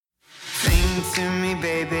to me,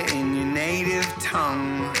 baby, in your native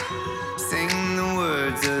tongue. Sing the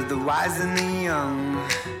words of the wise and the young.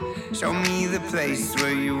 Show me the place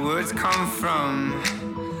where your words come from.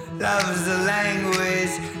 Love's the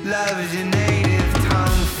language, love's your native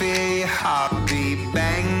tongue. Feel your heartbeat,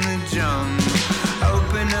 bang the drum.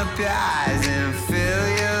 Open up your eyes and fill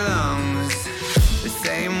your lungs. The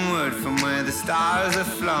same word from where the stars are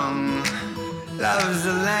flung. Love's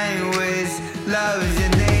the language, love's your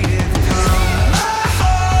native tongue. My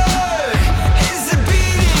heart is a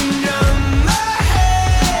beating drum. My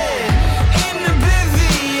head in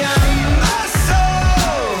oblivion. My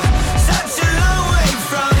soul such a long way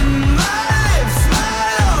from my lips, my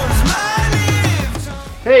lungs, my native tongue.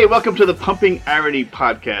 Hey, welcome to the Pumping Irony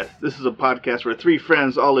Podcast. This is a podcast where three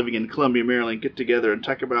friends all living in Columbia, Maryland get together and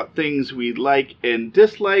talk about things we like and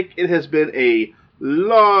dislike. It has been a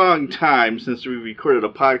long time since we recorded a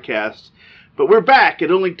podcast, but we're back.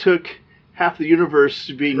 It only took half the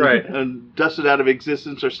universe being dusted out of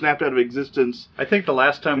existence or snapped out of existence. I think the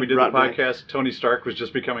last time we did the podcast, Tony Stark was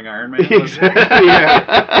just becoming Iron Man. Exactly,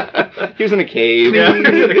 yeah. He was in a cave. Yeah, he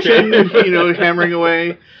was in a cave, hammering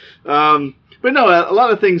away. But no, a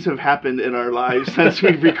lot of things have happened in our lives since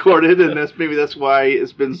we've recorded, and that's why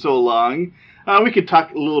it's been so long. We could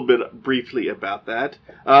talk a little bit briefly about that.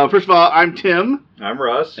 First of all, I'm Tim. I'm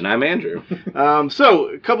Russ. And I'm Andrew. So,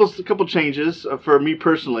 a couple changes for me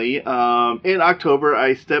personally. In October,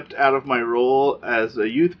 I stepped out of my role as a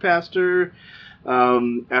youth pastor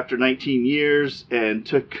after 19 years and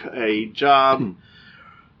took a job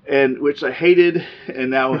which I hated.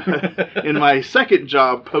 And now in my second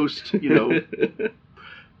job post leaving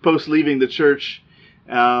the church,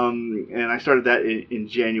 and I started that in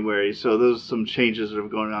January, so those are some changes that are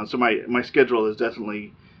going on. So my schedule has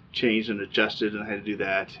definitely changed and adjusted, and I had to do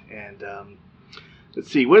that. And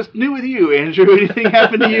let's see, what's new with you, Andrew? Anything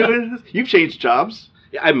happened to you? You've changed jobs.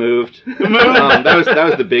 Yeah, I moved. That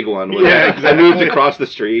was the big one. Yeah, exactly. I moved across the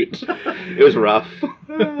street. It was rough.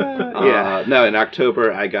 No, in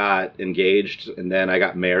October I got engaged, and then I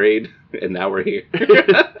got married, and now we're here.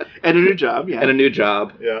 And a new job, yeah. And a new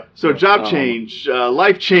job. Yeah. So job change,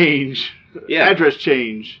 life change, address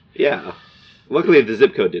change. Yeah. Luckily the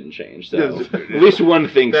zip code didn't change, so at least one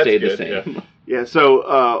thing stayed the same. Yeah, so,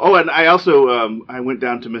 and I also, I went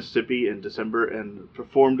down to Mississippi in December and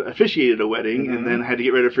officiated a wedding, and then had to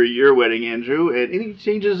get ready for your wedding, Andrew. And any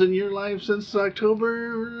changes in your life since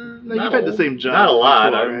October? No, you've had the same job. Not a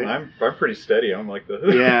lot. Before, right? I'm pretty steady. I'm like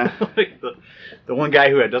the the one guy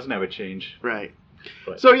who doesn't have a change. Right.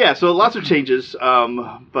 But. So lots of changes,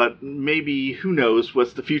 but maybe, who knows,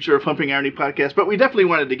 what's the future of Pumping Irony Podcast. But we definitely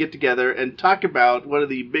wanted to get together and talk about one of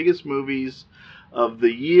the biggest movies of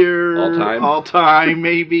the year. All time,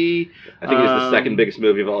 maybe. I think it's the second biggest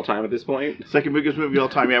movie of all time at this point. Second biggest movie of all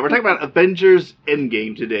time, yeah. We're talking about Avengers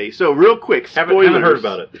Endgame today. So real quick, spoilers. Haven't heard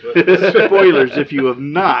about it. Spoilers if you have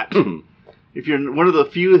not. If you're one of the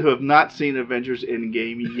few who have not seen Avengers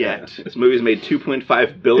Endgame yet. This movie's made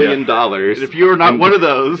 $2.5 billion. And if you're not one of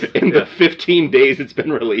those. In the 15 days it's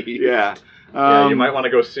been released. Yeah. You might want to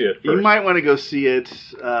go see it first. You might want to go see it,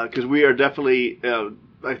 because we are definitely...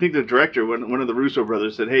 I think the director, one of the Russo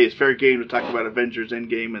brothers, said, "Hey, it's fair game to talk about Avengers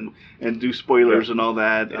Endgame and do spoilers and all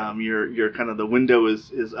that. Yeah. Your kind of the window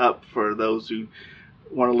is up for those who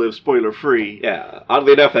want to live spoiler free." Yeah.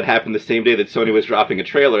 Oddly enough, that happened the same day that Sony was dropping a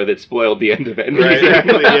trailer that spoiled the end of Endgame. Right,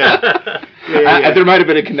 exactly. Yeah. There might have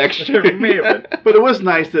been a connection. There may have been. But it was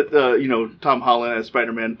nice that Tom Holland as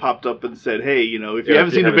Spider-Man popped up and said, "Hey, if you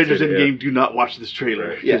haven't seen Avengers Endgame, do not watch this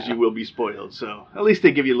trailer because you will be spoiled." So at least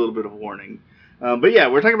they give you a little bit of warning. But yeah,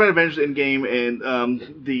 we're talking about Avengers Endgame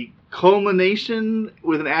and the culmination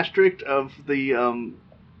with an asterisk of the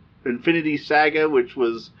Infinity Saga, which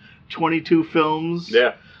was 22 films.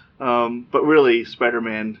 Yeah. But really,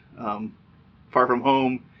 Spider-Man Far From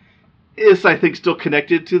Home is, I think, still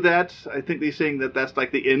connected to that. I think they're saying that that's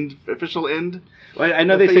like the official end. Well, I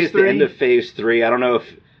know they say it's the end of Phase 3. I don't know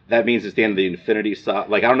if that means it's the end of the Infinity Saga.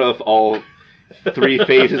 Like, I don't know if all 3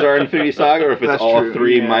 phases are Infinity Saga or if it's all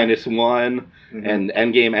 3 minus 1. Mm-hmm. And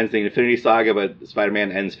Endgame ends the Infinity Saga, but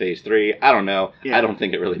Spider-Man ends Phase 3. I don't know. Yeah. I don't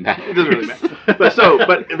think it really matters. It doesn't really matter.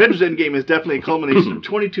 But Avengers Endgame is definitely a culmination of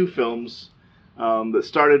 22 films that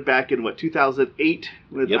started back in 2008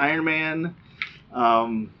 with Iron Man.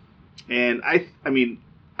 And I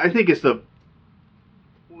think it's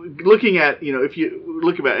looking at, if you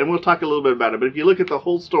look about it, and we'll talk a little bit about it, but if you look at the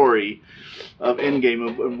whole story of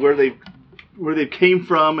Endgame, of where they came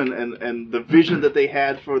from and the vision that they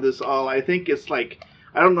had for this all, I think it's like,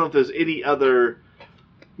 I don't know if there's any other,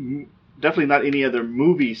 definitely not any other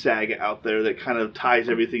movie saga out there that kind of ties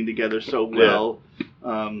everything together so well.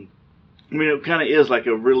 I mean, it kind of is like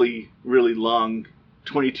a really, really long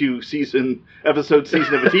 22 episode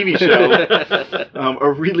season of a TV show,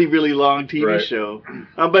 a really, really long TV show.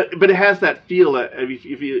 But it has that feel that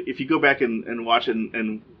if you go back and watch it,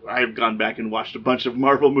 and I've gone back and watched a bunch of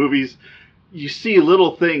Marvel movies, you see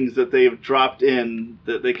little things that they've dropped in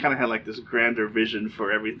that they kind of had like this grander vision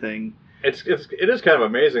for everything. It is kind of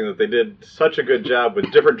amazing that they did such a good job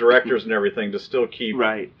with different directors and everything to still keep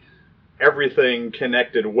everything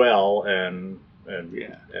connected well and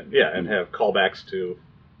have callbacks to.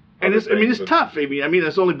 And it's tough. I mean,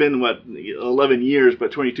 it's only been 11 years,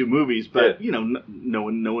 but 22 movies. But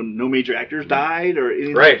no major actors died or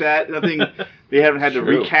anything like that. Nothing. They haven't had to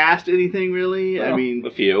recast anything really. Well, I mean,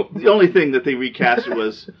 a few. The only thing that they recast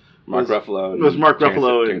was Mark Ruffalo. Was Mark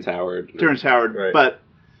Ruffalo and Terrence Howard. Terrence Howard,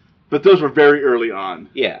 but those were very early on.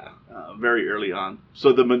 Yeah, very early on.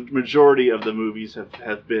 So the majority of the movies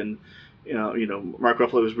have been. Mark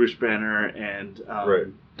Ruffalo as Bruce Banner and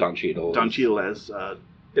Don Cheadle. Don Cheadle as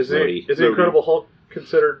is the Incredible Hulk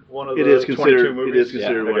considered one of the 22 movies? It is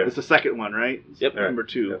considered one. It's the second one, right? Yep. Number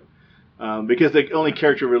 2. Yep. Because the only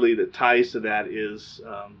character really that ties to that is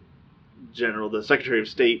the Secretary of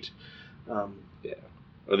State.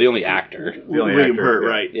 Or the only actor. William Hurt,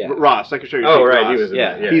 right? Yeah. Ross, Secretary of State. Oh, right. Ross. He was in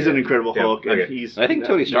that. He's an Incredible Hulk. Okay. And I think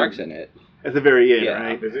Tony Stark's in it. At the very end,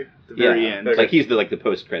 right? Is he? At the very end. It's like he's the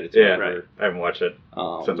post credits. Yeah, right. I haven't watched it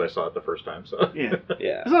since I saw it the first time. So yeah.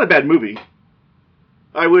 It's not a bad movie.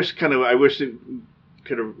 I wish it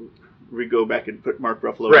could have go back and put Mark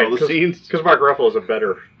Ruffalo in all the scenes. Because Mark Ruffalo is a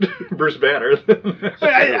better Bruce Banner.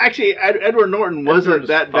 Actually, Edward Norton wasn't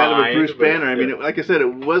that bad of a Bruce Banner. I mean, like I said,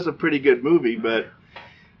 it was a pretty good movie, but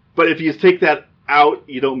if you take that out,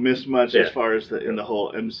 you don't miss much as far as in the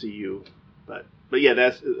whole MCU. But yeah,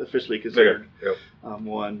 that's officially considered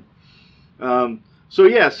one. So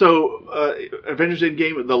Avengers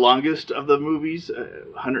Endgame, the longest of the movies,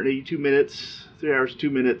 182 minutes, 3 hours 2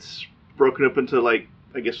 minutes, broken up into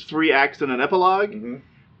 3 acts and an epilogue,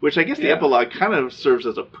 which I guess the epilogue kind of serves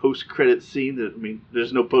as a post-credit scene. I mean,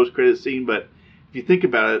 there's no post-credit scene, but if you think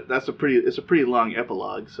about it, it's a pretty long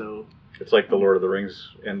epilogue. So it's like the Lord of the Rings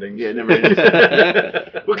endings. Yeah, it never ends.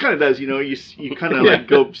 Well, it kind of does. You kind of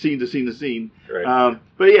go scene to scene to scene. Right.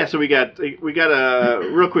 But yeah, so we got a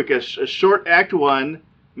real quick a short Act 1.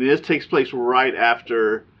 I mean, this takes place right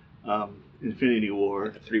after Infinity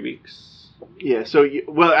War. 3 weeks. Yeah. So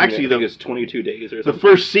actually, I think it's 22 days or something. The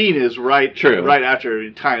first scene is right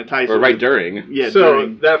after Tyson. Or right during. Yeah. So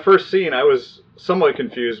that first scene, I was somewhat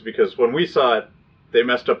confused because when we saw it, they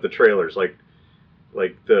messed up the trailers. Like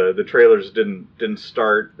the trailers didn't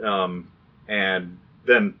start, and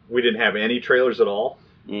then we didn't have any trailers at all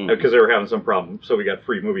because they were having some problem. So we got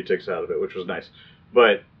free movie tickets out of it, which was nice.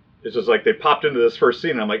 But it's just like they popped into this first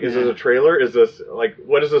scene. And I'm like, is this a trailer? Is this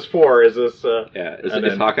what is this for? Is this?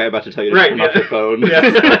 Is Hawkeye about to tell you to turn off your phone?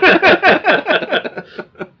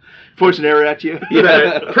 Points an arrow at you.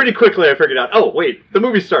 Yeah. Pretty quickly, I figured out. Oh wait, the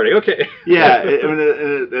movie's starting. Okay. Yeah, I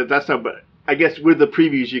mean that's how. But I guess with the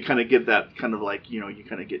previews, you kind of get that kind of you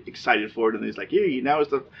kind of get excited for it, and it's like, hey, now it's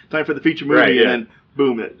the time for the feature movie, and then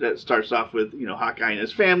boom, that starts off with Hawkeye and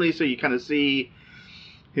his family, so you kind of see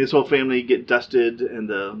his whole family get dusted, and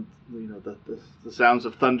the sounds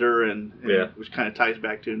of thunder, and which kind of ties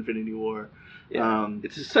back to Infinity War. Yeah.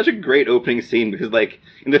 It's such a great opening scene because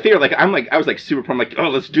in the theater I was super pumped, oh,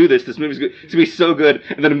 let's do this movie's good, it's gonna be so good,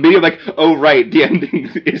 and then immediately oh right, the ending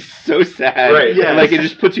is so sad, right? Yeah, and it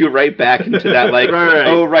just puts you right back into that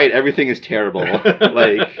oh right, everything is terrible.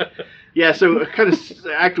 Yeah, so kind of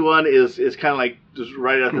Act 1 is kind of just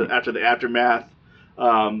right after the aftermath,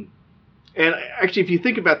 and actually if you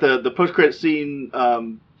think about the post credit scene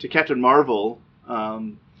to Captain Marvel,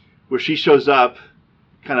 where she shows up,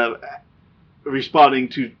 kind of responding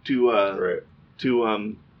to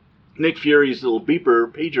Nick Fury's little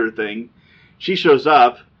pager thing, she shows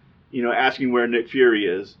up, asking where Nick Fury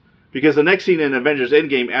is, because the next scene in Avengers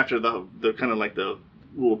Endgame after the kind of the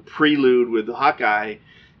little prelude with Hawkeye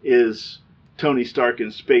is Tony Stark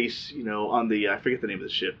in space, on the I forget the name of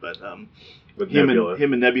the ship, but him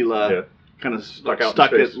and Nebula kind of stuck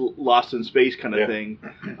at lost in space kind of thing,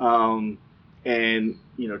 and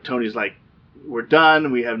Tony's like, we're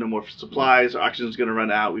done. We have no more supplies. Our oxygen's going to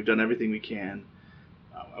run out. We've done everything we can.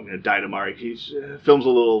 I'm going to die tomorrow. He films a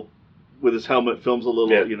little with his helmet. Films a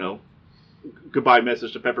little, goodbye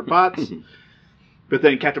message to Pepper Potts. But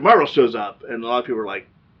then Captain Marvel shows up, and a lot of people are like,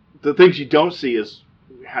 the things you don't see is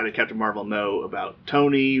how did Captain Marvel know about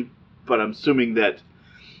Tony? But I'm assuming that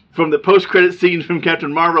from the post-credit scene from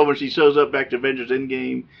Captain Marvel when she shows up back to Avengers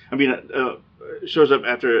Endgame, shows up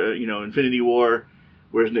after Infinity War,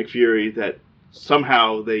 where's Nick Fury, that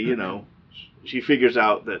somehow they she figures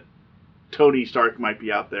out that Tony Stark might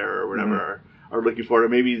be out there or whatever, or looking for it. Or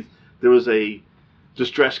maybe there was a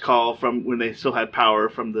distress call from when they still had power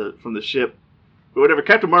from the ship. But whatever,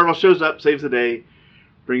 Captain Marvel shows up, saves the day,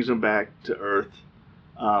 brings them back to Earth.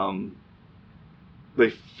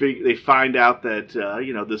 They find out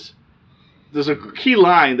that there's a key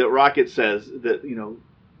line that Rocket says that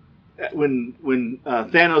when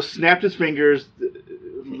Thanos snapped his fingers,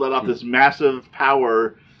 let off this massive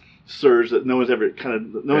power surge that no one's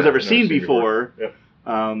ever seen before. Yep.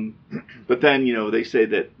 But then they say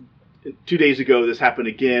that 2 days ago this happened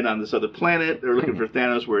again on this other planet. They're looking for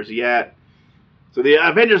Thanos. Where's he at? So the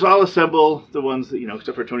Avengers all assemble. The ones that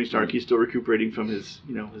except for Tony Stark, he's still recuperating from his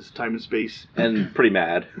his time and space. And pretty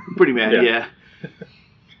mad. Yeah.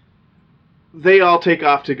 They all take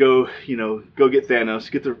off to go get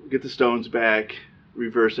Thanos, get the stones back,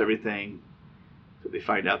 reverse everything. So they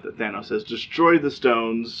find out that Thanos has destroyed the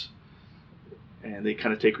stones, and they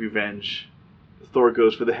kind of take revenge. Thor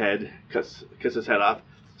goes for the head, cuts his head off.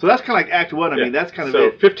 So that's kind of like Act 1. I mean, that's kind of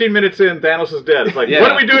it. 15 minutes in, Thanos is dead. It's like,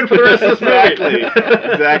 what are we doing for the rest of this movie?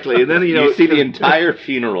 Exactly. And then, you see the entire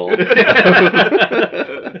funeral.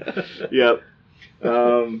 Yep.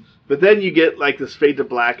 But then you get like this fade to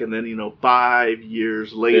black, and then 5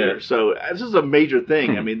 years later. Yeah. So this is a major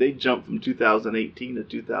thing. I mean, they jumped from 2018 to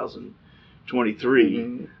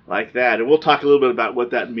 2023 like that, and we'll talk a little bit about what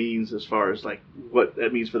that means as far as like what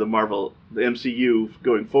that means for the MCU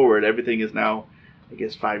going forward. Everything is now, I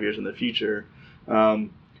guess, 5 years in the future.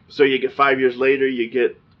 So you get 5 years later, you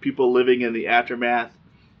get people living in the aftermath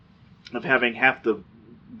of having half the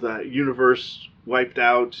universe wiped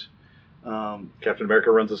out. Captain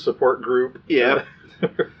America runs a support group. Yeah.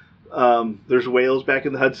 There's whales back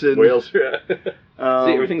in the Hudson. Whales, yeah.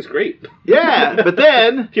 See, everything's great. Yeah, but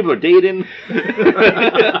then people are dating.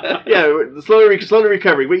 Yeah, slowly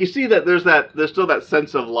recovering. But you see that there's still that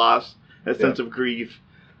sense of loss, that sense of grief,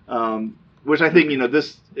 which I think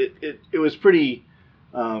it was pretty,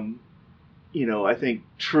 I think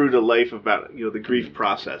true to life about the grief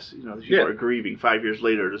process. People are grieving 5 years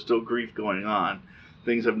later. There's still grief going on.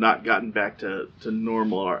 Things have not gotten back to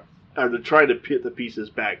normal, or to try to put the pieces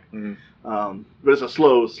back. But it's a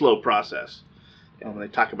slow process. And they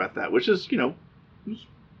talk about that, which is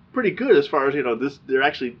pretty good as far as they're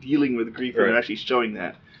actually dealing with grief, and they're actually showing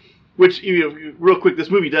that. Which real quick, this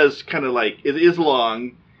movie does kind of like, it is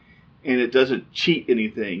long, and it doesn't cheat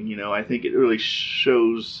anything. I think it really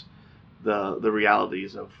shows the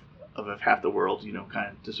realities of if half the world kind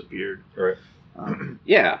of disappeared. Right.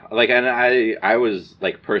 Yeah, and I was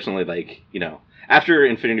personally after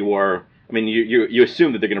Infinity War, I mean you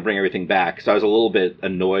assume that they're going to bring everything back, so I was a little bit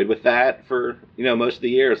annoyed with that for most of the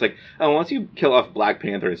year. It's like, oh, once you kill off Black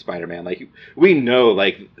Panther and Spider-Man, we know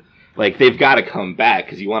they've got to come back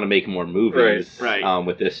because you want to make more movies right.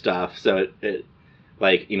 With this stuff. So it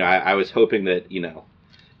I was hoping that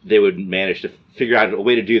they would manage to figure out a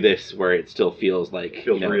way to do this where it still feels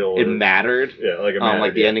real, it mattered. Yeah, it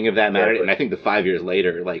mattered. The ending of that mattered, and I think the 5 years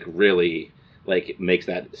later, really, makes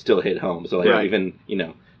that still hit home. So even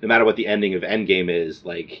no matter what the ending of Endgame is,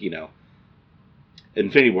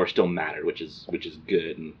 Infinity War still mattered, which is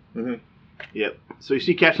good. And, Yep. So you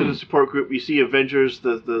see Captain and support group. You see Avengers,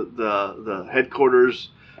 the headquarters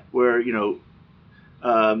where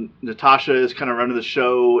Natasha is kind of running the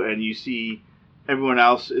show, and you see everyone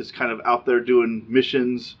else is kind of out there doing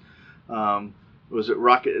missions. Was it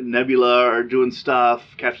Rocket and Nebula are doing stuff?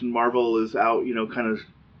 Captain Marvel is out,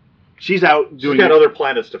 she's out doing. She's got other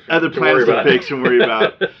planets to fix and worry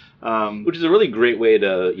about. Which is a really great way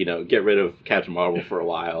to, get rid of Captain Marvel for a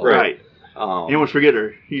while. Right. You almost forget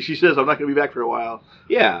her. She says, "I'm not going to be back for a while."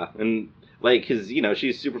 Yeah, and because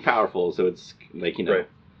she's super powerful, so it's Right.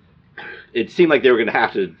 It seemed like they were going to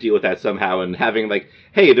have to deal with that somehow, and having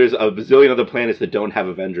hey, there's a bazillion other planets that don't have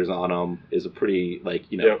Avengers on them is a pretty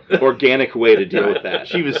organic way to deal with that.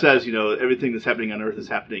 She even says, everything that's happening on Earth is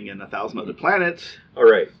happening in 1,000 other planets. All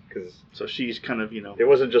right, so she's kind of it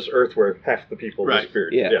wasn't just Earth where half the people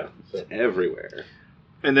disappeared. Yeah, so. It's everywhere.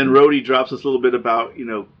 And then Rhodey drops us a little bit about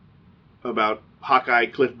about Hawkeye,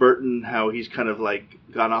 Cliff Burton, how he's kind of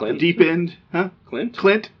gone off the deep end. Huh? Clint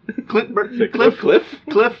Burton? Cliff?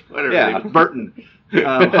 Whatever. Yeah. Burton.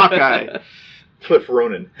 Hawkeye. Cliff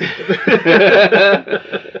Ronan.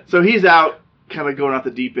 So he's out kind of going off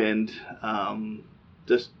the deep end,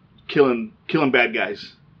 just killing bad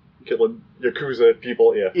guys. Killing Yakuza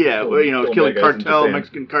people, yeah. Yeah, killing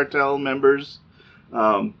Mexican cartel members,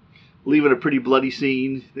 leaving a pretty bloody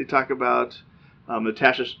scene they talk about.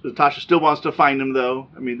 Natasha still wants to find him, though.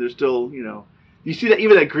 I mean, there's still, you see that,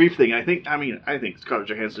 even that grief thing. I think Scarlett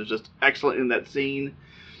Johansson is just excellent in that scene.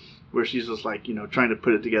 where she's just like, trying to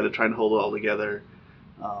put it together, trying to hold it all together,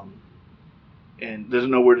 and doesn't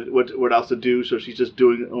know what else to do, so she's just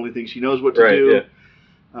doing the only thing she knows what to do.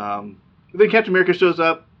 Yeah. Then Captain America shows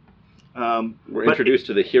up. We're introduced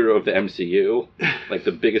to the hero of the MCU. Like,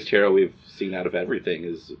 the biggest hero we've seen out of everything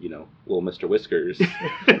is, little Mr. Whiskers.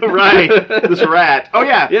 Right, this rat. Oh,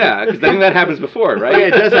 yeah. Yeah, because I think that happens before, right? Oh, yeah,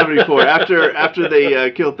 it does happen before. After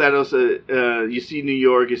they kill Thanos, you see New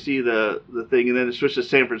York, you see the thing, and then it switches to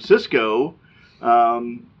San Francisco,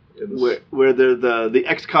 where the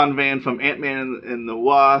ex-con van from Ant-Man and the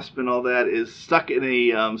Wasp and all that is stuck in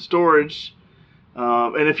a storage.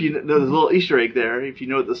 And if you know, there's a little Easter egg there. If you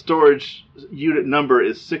know the storage unit number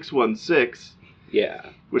is 616. Yeah.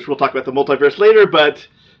 Which we'll talk about the multiverse later, but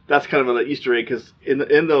that's kind of an Easter egg because in the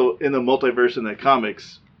multiverse in the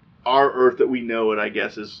comics, our Earth that we know it, I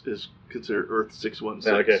guess, is considered Earth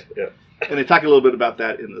 616. Okay. Yeah. And they talk a little bit about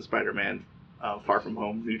that in the Spider-Man Far From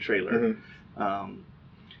Home new trailer. Mm-hmm.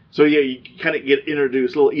 So yeah, you kind of get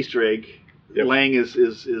introduced, a little Easter egg. Yep. Lang is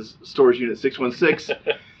storage unit 616.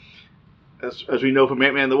 As we know from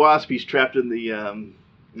Ant-Man and the Wasp, he's trapped in the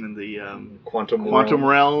quantum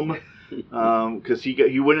realm because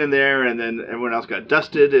he went in there and then everyone else got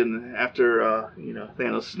dusted, and after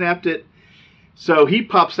Thanos snapped it, so he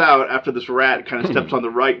pops out after this rat kind of steps on the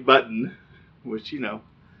right button, which it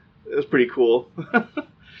was pretty cool.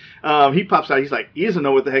 He pops out. He's like, he doesn't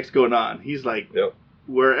know what the heck's going on. He's like, yep.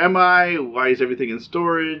 Where am I? Why is everything in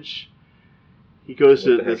storage? He goes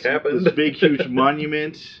to this big huge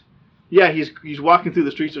monument. Yeah, he's walking through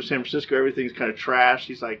the streets of San Francisco. Everything's kind of trashed.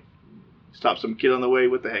 He's like, stops some kid on the way.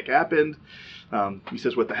 What the heck happened? He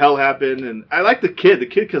says, what the hell happened? And I like the kid. The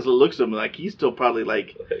kid, because it looks at him like he's still probably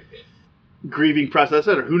like grieving process.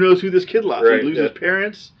 Or who knows who this kid lost? Right, he loses his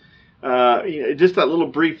parents. Just that little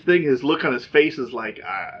brief thing. His look on his face is like,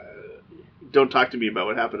 don't talk to me about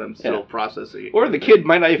what happened. I'm still processing it. Or the kid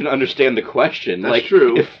might not even understand the question. That's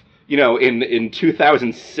true. If, in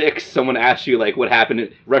 2006, someone asked you, like, what happened,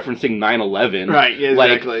 referencing 9/11. Right, yeah,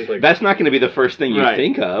 exactly. Like, that's not going to be the first thing you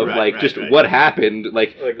think of. What happened.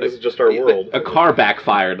 Like this is just our world. A car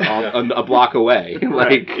backfired on a block away.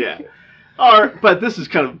 But this is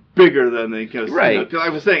kind of bigger than they... Cause I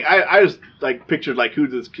was saying, I just, like, pictured, like, who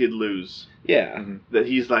did this kid lose? Yeah. Mm-hmm. That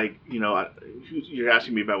he's like, you're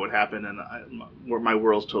asking me about what happened, and my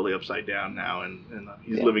world's totally upside down now, and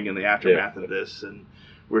he's living in the aftermath of this, and...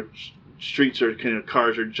 where streets are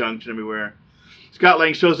cars are junked everywhere. Scott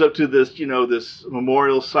Lang shows up to this, this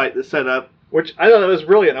memorial site that's set up. Which I thought was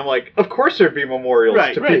brilliant. I'm like, of course there'd be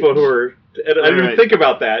memorials to people who are... And I didn't even think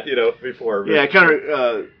about that, before. But. Yeah, kind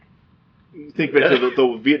of think back to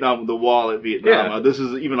the Vietnam, the wall at Vietnam. Yeah. This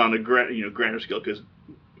is even on a grander scale because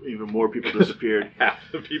even more people disappeared. Half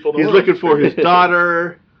the people. He's looking for his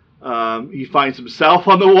daughter. He finds himself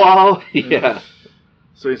on the wall. Yeah.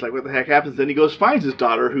 So he's like, what the heck happens? Then he finds his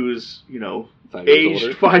daughter who's,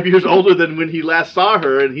 aged 5 years older than when he last saw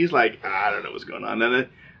her. And he's like, I don't know what's going on. And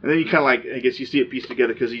then you kind of like, I guess you see it pieced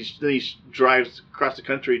together because he drives across the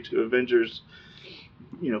country to Avengers,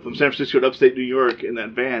 from San Francisco to upstate New York in that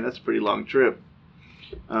van. That's a pretty long trip.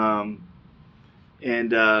 And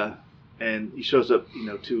he shows up,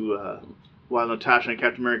 to, while Natasha and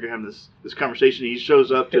Captain America are having this conversation, he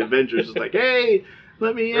shows up to Avengers. It's like, hey...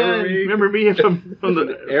 Let me in. Remember me from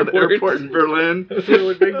the airport in Berlin? That's a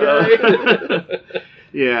really big guy.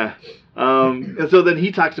 Yeah. And so then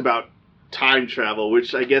he talks about time travel,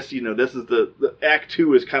 which I guess, this is the Act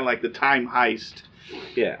 2 is kind of like the time heist.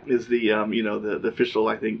 Yeah. Is the, the official,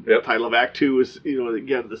 I think, title of Act 2 is,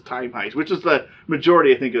 again, this time heist, which is the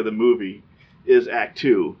majority, I think, of the movie is Act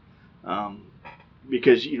 2.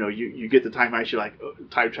 Because, you get the time heist, you're like,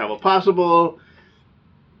 time travel possible.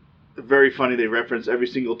 Very funny. They reference every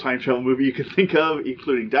single time travel movie you can think of,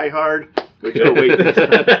 including Die Hard. Which,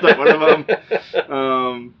 that's not one of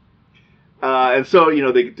them. And so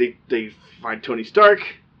they find Tony Stark.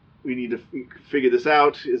 We need to figure this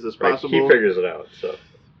out. Is this possible? He figures it out. So,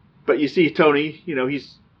 but you see Tony.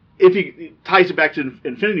 He ties it back to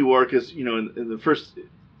Infinity War because in the first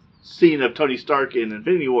scene of Tony Stark in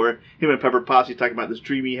Infinity War, him and Pepper Potts talking about this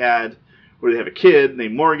dream he had where they have a kid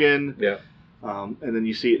named Morgan. Yeah. And then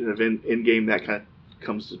you see it in Endgame that kind of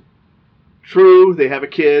comes true. They have a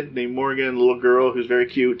kid named Morgan, a little girl who's very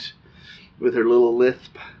cute with her little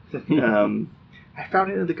lisp. I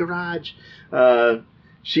found it in the garage.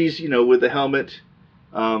 She's with the helmet.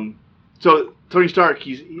 So Tony Stark,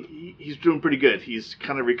 he's doing pretty good. He's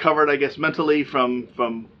kind of recovered, I guess, mentally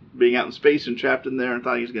from being out in space and trapped in there and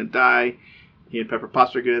thought he was going to die. He and Pepper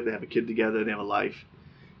Potts are good. They have a kid together. They have a life.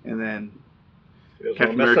 And then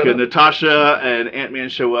Captain America, Natasha, and Ant-Man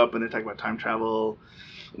show up, and they talk about time travel.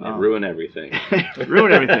 Ruin everything.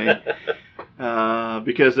 Ruin everything.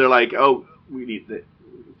 Because they're like, oh, we need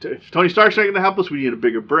if Tony Stark's not going to help us, we need a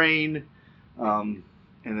bigger brain. And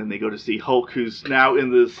then they go to see Hulk, who's now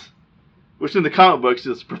in this, which in the comic books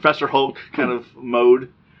is Professor Hulk kind of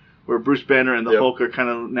mode, where Bruce Banner and the Hulk are kind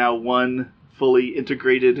of now one fully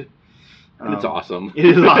integrated. And it's awesome. It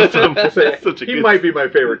is awesome. He might be my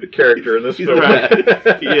favorite character in this movie.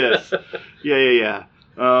 Right. Yes. Yeah.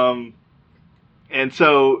 And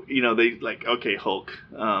so, they like, okay, Hulk,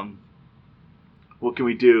 what can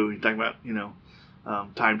we do? He's talking about,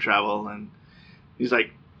 time travel. And he's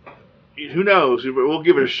like, who knows? We'll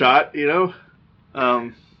give it a shot,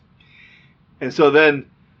 And so then,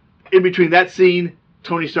 in between that scene,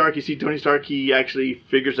 Tony Stark, he actually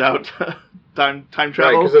figures out time travel.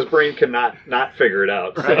 Right, because his brain cannot not figure it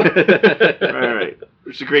out. So. Right.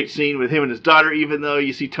 It's a great scene with him and his daughter, even though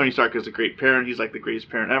you see Tony Stark as a great parent. He's like the greatest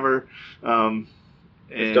parent ever.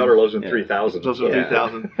 His daughter loves him 3,000. Loves him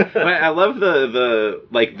 3,000. I love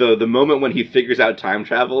the moment when he figures out time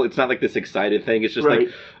travel. It's not like this excited thing. It's just like,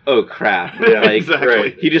 oh crap. Yeah,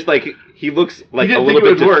 exactly. He just he looks like a little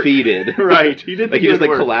bit defeated. Right. He didn't think he just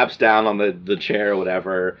collapsed down on the chair or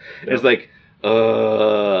whatever. Yep. It's like,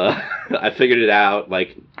 I figured it out.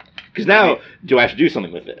 Because now, do I have to do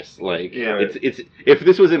something with this? It's if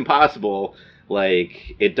this was impossible,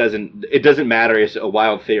 it doesn't matter. It's a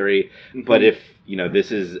wild theory. Mm-hmm. But if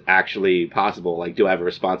this is actually possible, do I have a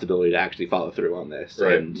responsibility to actually follow through on this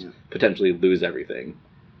and potentially lose everything?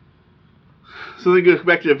 So they go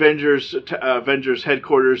back to Avengers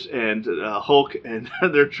headquarters, and Hulk, and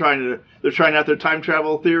they're trying out their time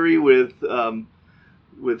travel theory with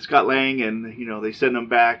Scott Lang, and they send him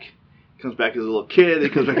back. He comes back as a little kid. He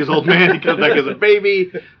comes back as an old man. He comes back as a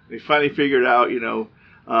baby. They finally figured out, We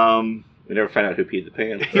never find out who peed the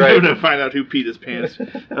pants. Right. We never find out who peed his pants.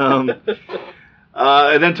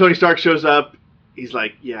 And then Tony Stark shows up. He's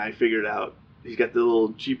like, yeah, I figured it out. He's got the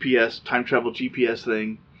little GPS, time travel GPS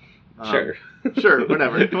thing. Sure,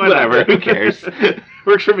 whatever. Whatever, who cares?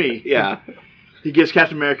 Works for me. Yeah. He gives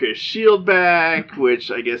Captain America his shield back,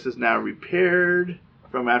 which I guess is now repaired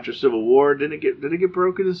from after Civil War. Did it get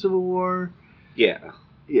broken in Civil War? Yeah.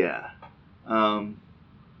 Yeah. And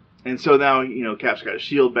so now, Cap's got his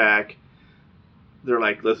shield back. They're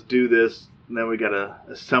like, let's do this. And then we got to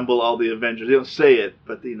assemble all the Avengers. They don't say it,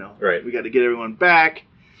 but, we got to get everyone back.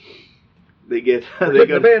 They get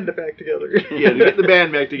the band back together. Yeah, to get the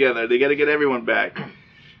band back together. They got to get everyone back.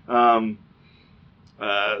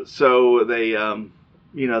 So they,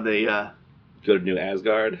 they go to New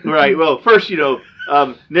Asgard. Right. Well, first,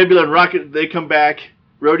 Nebula and Rocket, they come back.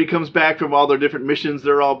 Rhodey comes back from all their different missions.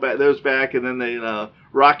 They're all back. Those back, and then they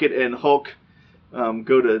Rocket and Hulk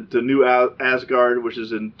go to New Asgard, which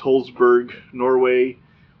is in Tolsberg, Norway,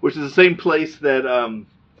 which is the same place that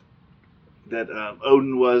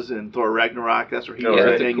Odin was in Thor Ragnarok. That's where he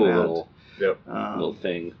was hanging cool out. Little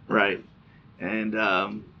thing. Right. And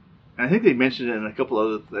I think they mentioned it in a couple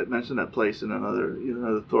other that mentioned that place in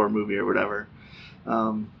another Thor movie or whatever.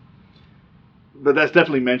 But that's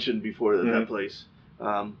definitely mentioned before that place.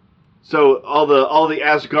 So all the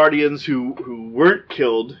Asgardians who weren't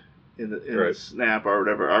killed in the snap or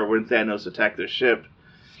whatever, or when Thanos attacked their ship,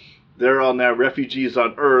 they're all now refugees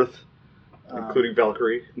on Earth, including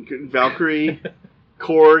Valkyrie,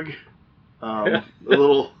 Korg, a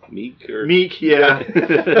little Meek, yeah.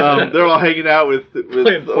 They're all hanging out with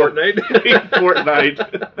playing Fortnite.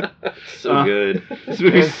 So good. This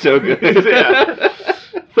movie's so good. Yeah.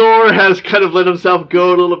 Thor has kind of let himself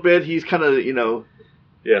go a little bit. He's kind of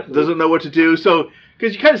doesn't know what to do. So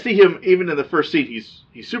because you kind of see him even in the first scene, he's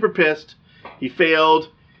super pissed. He failed.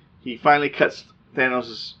 He finally cuts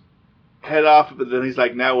Thanos' head off, but then he's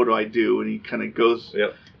like, now what do I do? And he kind of goes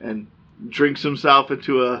and drinks himself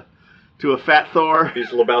into a fat Thor. He's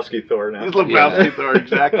Lebowski Thor now. He's Lebowski Thor,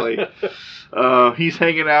 exactly. He's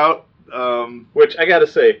hanging out. Which I gotta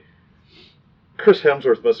say, Chris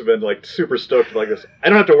Hemsworth must have been super stoked like this. I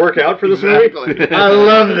don't have to work out for this movie. I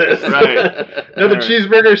love this. Right. Another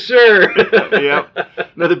cheeseburger, sure.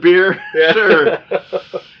 Yep. Another beer, sure.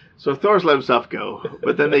 So Thor's let himself go,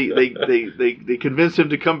 but then they convince him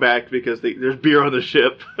to come back because there's beer on the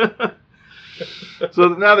ship. So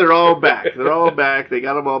now they're all back. They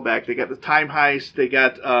got them all back. They got the time heist. They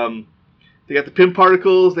got the Pym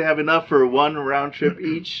particles. They have enough for one round trip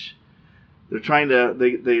each. They're trying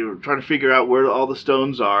to figure out where all the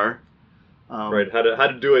stones are. Right. How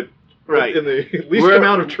to do it. Right. In the least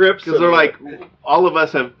amount of trips. Because they're like, all of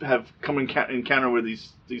us have come encounter with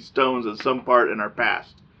these stones at some part in our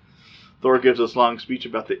past. Thor gives us a long speech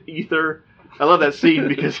about the ether. I love that scene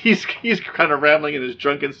because he's kind of rambling in his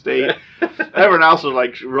drunken state. Everyone else is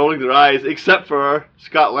like rolling their eyes, except for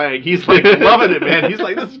Scott Lang. He's like loving it, man. He's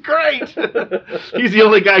like, this is great. He's the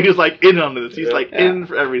only guy who's like in on this. He's like in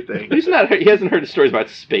for everything. He hasn't heard stories about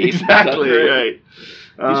space. Exactly, right.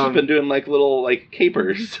 He's just been doing like little like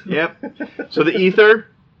capers. Yep. So the ether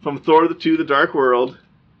from Thor to the Dark World,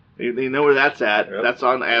 they know where that's at. Yep. That's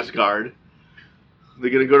on Asgard. They're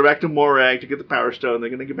going to go back to Morag to get the Power Stone. They're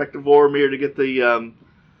going to get back to Vormir to get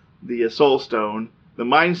the Soul Stone. The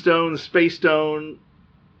Mind Stone, the Space Stone,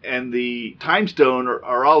 and the Time Stone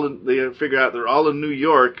are all they figure out they're all in New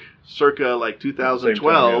York circa like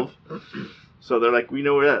 2012. Time, yeah. So they're like, we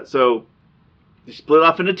know where that. So they split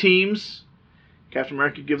off into teams. Captain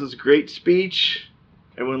America gives us a great speech.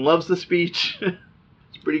 Everyone loves the speech.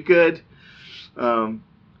 It's pretty good.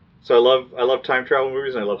 So I love time travel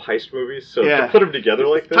movies and I love heist movies. So to put them together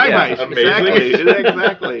like this, time heist, amazing.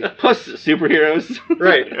 Exactly. Plus superheroes.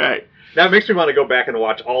 Right. That makes me want to go back and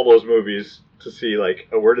watch all those movies to see like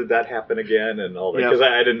where did that happen again and all that because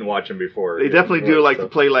I didn't watch them before. They definitely do like to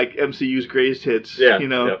play like MCU's greatest hits. Yeah. You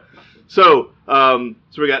know. Yep. So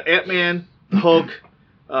we got Ant-Man, Hulk,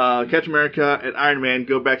 Captain America, and Iron Man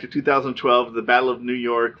go back to 2012, the Battle of New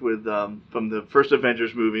York with from the first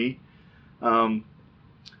Avengers movie.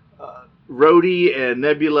 Rhodey and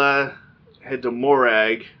Nebula head to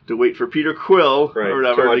Morag to wait for Peter Quill or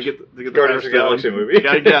whatever to get the Guardians of the Galaxy movie.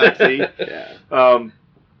 Galaxy. Yeah.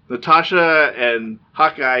 Natasha and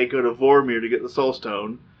Hawkeye go to Vormir to get the Soul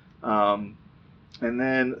Stone. And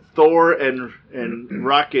then Thor and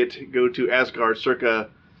Rocket go to Asgard circa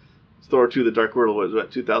Thor 2 The Dark World was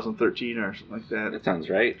 2013 or something like that. That sounds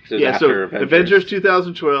right. Yeah, so Avengers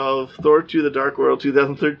 2012, Thor 2 The Dark World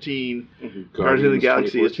 2013, Guardians of the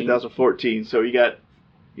Galaxy is 2014. So you got,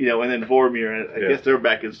 and then Vormir, I guess they're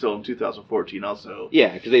back still in 2014 also.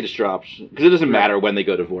 Yeah, because they just dropped, because it doesn't matter when they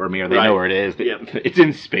go to Vormir, they know where it is. It's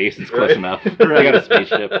in space, it's close enough. They got a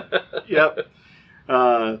spaceship. Yep.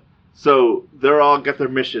 So they're all got their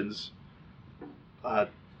missions.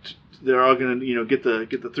 They're all going to, get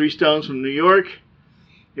the 3 stones from New York.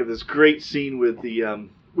 You have this great scene with the,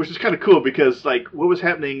 which is kind of cool because, like, what was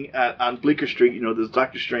happening on Bleecker Street, there's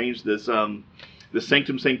Doctor Strange, this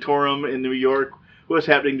Sanctum Sanctorum in New York. What was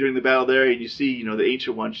happening during the battle there? And you see, the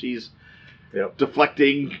Ancient One, she's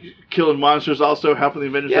deflecting, killing monsters also, helping the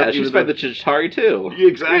Avengers. Yeah, she's fighting the Chitauri too.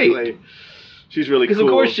 Exactly. Great. She's really cool. Because of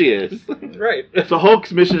course she is. Right. So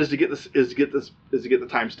Hulk's mission is to get the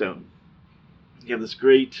Time Stone. You have this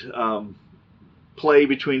great play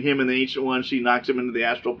between him and the Ancient One. She knocks him into the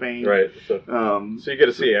astral plane. Right. So you get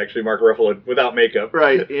to see actually Mark Ruffalo without makeup.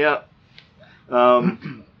 Right. Yeah.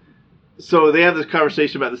 So they have this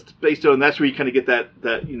conversation about the Space Stone, and that's where you kind of get that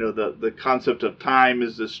the concept of time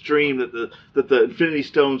is the stream that the Infinity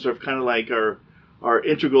Stones are kind of like are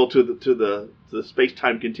integral to the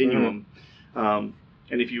space-time continuum. Mm-hmm.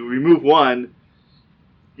 And if you remove one,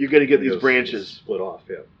 you're going to get these branches split off.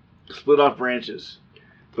 Yeah. Split off branches,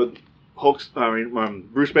 but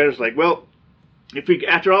Bruce Banner's like, well, if we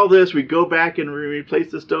after all this we go back and replace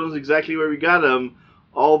the stones exactly where we got them,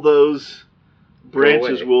 all those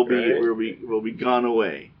branches will be gone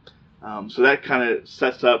away. So that kind of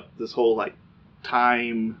sets up this whole like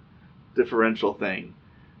time differential thing,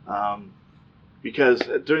 because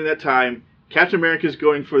during that time, Captain America is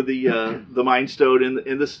going for the Mind Stone,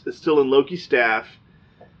 and this is still in Loki's staff.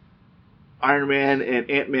 Iron Man and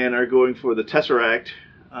Ant-Man are going for the Tesseract,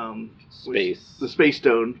 the Space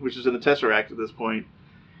Stone, which is in the Tesseract at this point.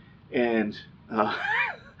 And, I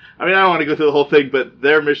don't want to go through the whole thing, but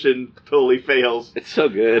their mission totally fails. It's so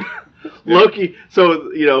good. Loki, so,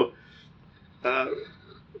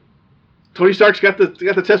 Tony Stark's got the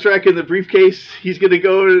Tesseract in the briefcase. He's going to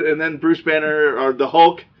go, and then Bruce Banner, or the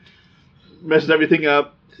Hulk, messes everything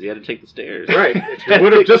up. He had to take the stairs. Right.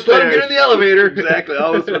 Would have just let him get in the elevator. Exactly.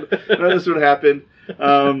 None of this would happen.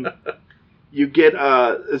 You get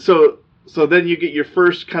so then you get your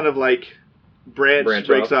first kind of like branch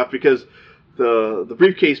breaks off because the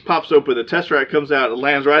briefcase pops open, the Tesseract comes out and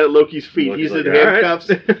lands right at Loki's feet. He's in handcuffs,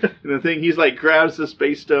 and the thing he's like grabs the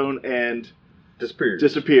Space Stone and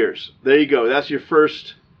disappears. There you go. That's your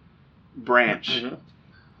first branch.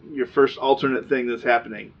 Mm-hmm. Your first alternate thing that's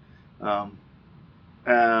happening.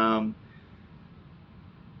 Captain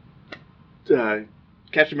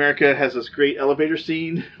America has this great elevator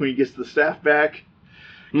scene when he gets the staff back.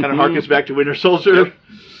 Kind of harkens back to Winter Soldier. Yep.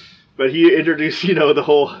 But he introduced, the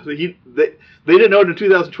whole... They didn't know it in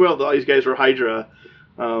 2012 that all these guys were Hydra.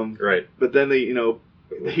 Right. But then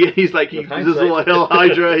he's like, he's this little hell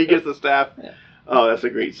Hydra. He gets the staff. Oh, that's a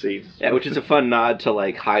great scene. Yeah, which is a fun nod to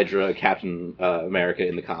like Hydra, Captain America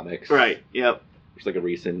in the comics. Right. Yep. It's like a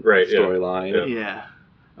recent storyline. Yeah.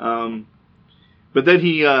 But then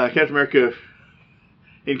Captain America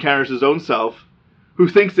encounters his own self, who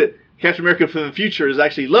thinks that Captain America from the future is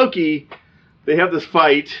actually Loki. They have this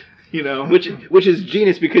fight, which is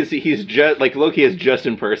genius because he's just like Loki has just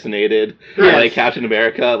impersonated like Captain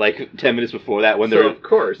America like 10 minutes before that when they're of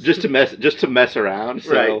course just to mess around.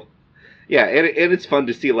 So right. Yeah, and it's fun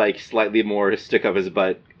to see like slightly more stick up his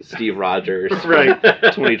butt Steve Rogers, right?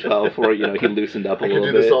 2012, where he loosened up a little bit.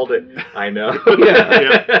 I can do this all day. I know.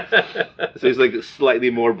 Yeah. So he's like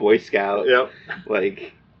slightly more Boy Scout. Yep.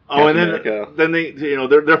 Like. Oh, and then they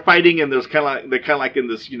they're fighting and there's they're kind of like in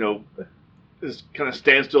this this kind of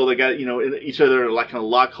standstill. They got in each other like kind of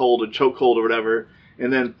lock hold and choke hold or whatever.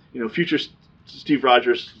 And then future Steve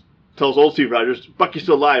Rogers tells old Steve Rogers, "Bucky's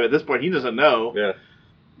still alive." At this point, he doesn't know. Yeah.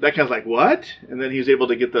 That kind of like, what? And then he was able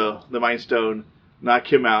to get the Mind Stone,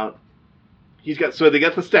 knock him out. They got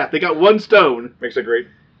the staff. They got one stone. Makes a great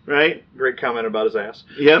comment about his ass.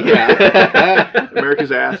 Yep. Yeah.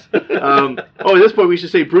 America's ass. At this point we should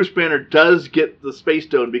say Bruce Banner does get the Space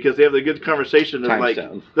Stone because they have the good conversation of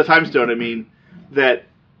the Time Stone. I mean, that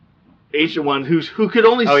Ancient One who could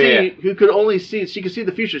only see she could see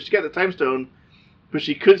the future. She got the Time Stone, but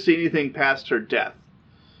she couldn't see anything past her death,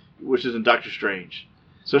 which is in Doctor Strange.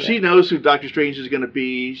 So she knows who Doctor Strange is going to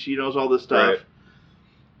be. She knows all this stuff. Right.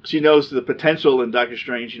 She knows the potential in Doctor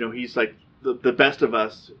Strange. He's like the best of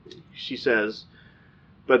us, she says.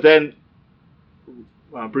 But then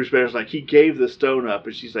Bruce Banner's like, he gave the stone up.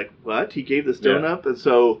 And she's like, what? He gave the stone up? And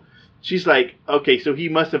so she's like, okay, so he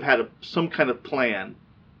must have had some kind of plan.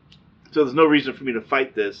 So there's no reason for me to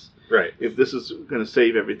fight this. Right. If this is going to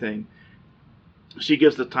save everything. She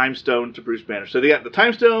gives the Time Stone to Bruce Banner. So they got the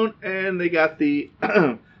Time Stone and they got the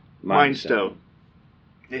Mind Stone.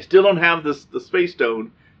 They still don't have the Space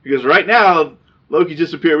Stone because right now Loki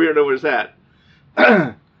disappeared. We don't know where it's at.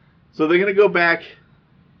 So they're going to go back.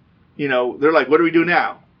 They're like, what do we do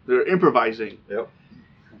now? They're improvising. Yep.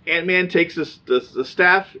 Ant-Man takes the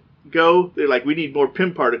staff. They're like, we need more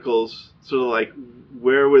Pym particles. So they're like,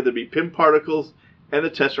 where would there be Pym particles and the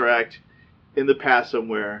Tesseract in the past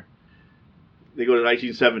somewhere? They go to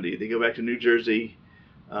 1970. They go back to New Jersey.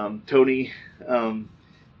 Tony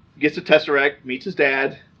gets the Tesseract, meets his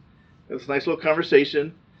dad. It's a nice little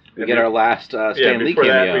conversation. We get our last Stan Lee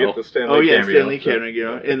cameo. That, we get the Stan Lee cameo. Stan Lee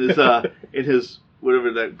cameo. In his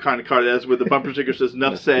whatever that kind of car that is, with the bumper sticker says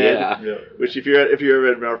 "Nuff said." Yeah. Which if you ever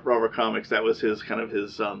read Marvel Comics, that was his kind of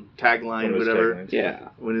his tagline, whatever. Yeah.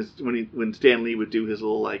 When Stan Lee would do his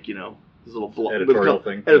little his little blog, editorial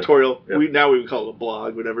thing. Editorial. Yeah. We would call it a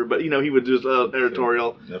blog, whatever. But he would do his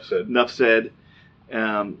editorial. Nuff said.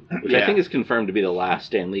 Which I think is confirmed to be the last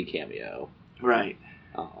Stan Lee cameo. Right.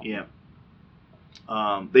 Yeah.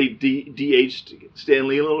 They de-aged Stan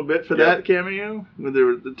Lee a little bit for that cameo with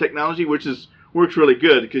the technology, which works really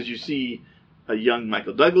good because you see a young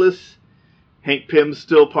Michael Douglas, Hank Pym's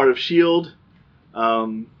still part of S.H.I.E.L.D.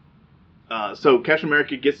 So Captain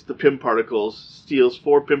America gets the Pym particles, steals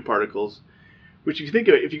 4 Pym particles, which you think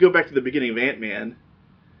of if you go back to the beginning of Ant-Man,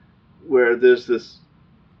 where there's this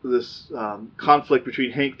conflict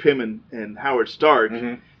between Hank Pym and Howard Stark.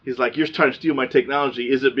 Mm-hmm. He's like, you're trying to steal my technology.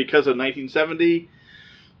 Is it because of 1970?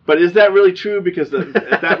 But is that really true? Because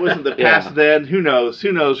that wasn't the past then. Who knows?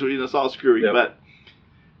 It's all screwy. Yep.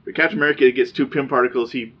 But Captain America gets 2 Pym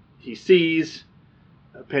particles. He sees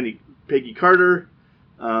Peggy Carter,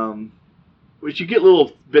 which you get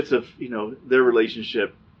little bits of their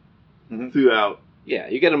relationship throughout. Yeah,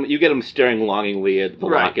 you get him staring longingly at the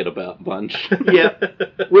Rocket bunch. Yeah,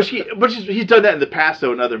 which he's done that in the past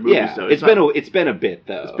though in other movies. Yeah, though. It's been a bit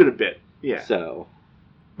though. It's been a bit. Yeah. So,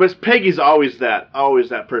 but Peggy's always that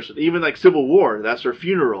person. Even like Civil War, that's her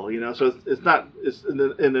funeral. So it's in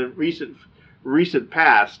the recent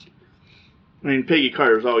past. I mean, Peggy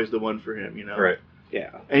Carter was always the one for him. Right.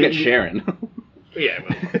 Yeah. And you get Sharon. Yeah.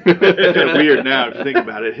 It's kind of weird now if you think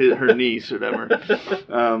about it. Her niece or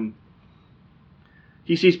whatever.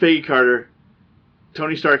 He sees Peggy Carter.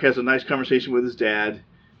 Tony Stark has a nice conversation with his dad.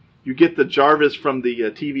 You get the Jarvis from the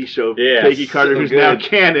TV show, Peggy Carter, who's now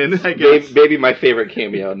canon, I guess. Maybe my favorite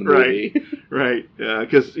cameo in the movie. Right.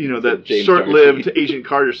 Because, that short-lived Agent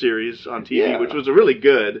Carter series on TV, which was really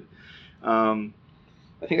good. I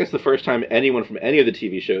think that's the first time anyone from any of the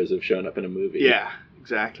TV shows have shown up in a movie. Yeah,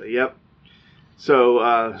 exactly. Yep.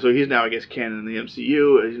 So he's now, I guess, canon in the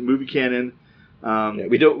MCU, he's movie canon.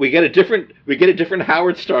 We get a different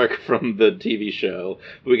Howard Stark from the TV show,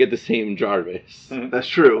 but we get the same Jarvis. That's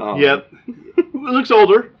true. Yep. Looks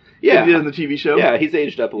older. Yeah. He did in the TV show. Yeah, he's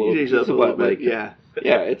aged up a little. He's aged up a little bit. Yeah.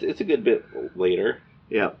 Yeah, it's a good bit later.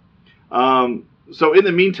 Yeah. So in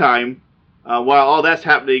the meantime, while all that's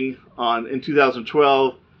happening in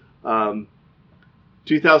 2012,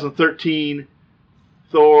 2013,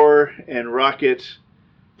 Thor and Rocket.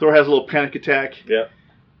 Thor has a little panic attack. Yeah.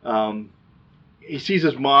 He sees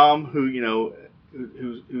his mom, who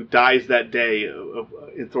dies that day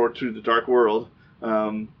in Thor 2: The Dark World,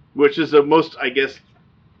 which is the most, I guess,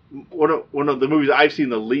 one of the movies I've seen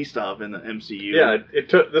the least of in the MCU. Yeah,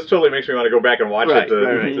 this totally makes me want to go back and watch it.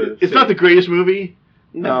 Right. It's not the greatest movie,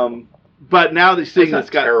 but now they're seeing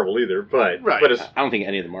it's not terrible either. But it's, I don't think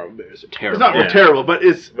any of the Marvel movies are terrible. It's not terrible, but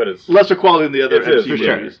it's lesser quality than the other MCU movies.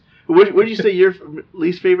 Sure. What would you say your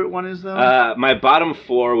least favorite one is, though? My bottom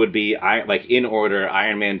 4 would be, in order,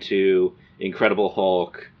 Iron Man 2, Incredible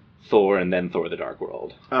Hulk, Thor, and then Thor: The Dark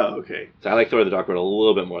World. Oh, okay. So I like Thor: The Dark World a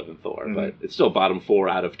little bit more than Thor, but it's still bottom 4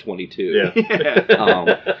 out of 22.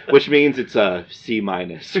 Yeah. Which means it's a C- or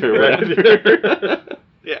whatever.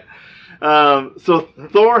 Yeah. So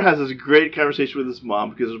Thor has this great conversation with his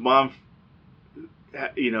mom because his mom,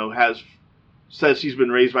 says she's been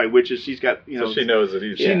raised by witches. She's got, so she knows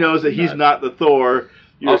that he's not the Thor.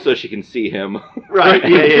 Also, she can see him. Right.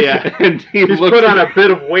 Yeah. And he's put on a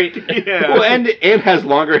bit of weight. Yeah. Well, and has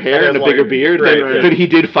longer hair and a bigger beard than he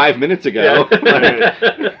did 5 minutes ago.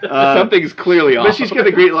 Yeah. Something's clearly off. But she's got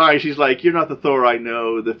a great line. She's like, "You're not the Thor I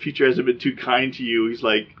know. The future hasn't been too kind to you." He's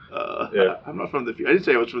like, "I'm not from the future. I didn't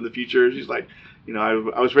say I was from the future." She's like, "I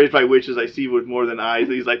was raised by witches. I see with more than eyes."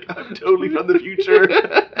 And he's like, "I'm totally from the future."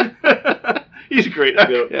 He's great.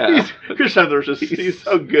 Yeah. Chris Hemsworth he's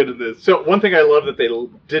so good in this. So one thing I love that they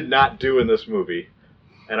did not do in this movie,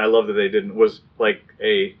 and I love that they didn't, was like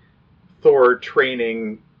a Thor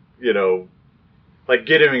training, like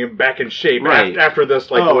getting him back in shape after this,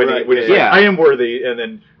 when he's like, I am worthy, and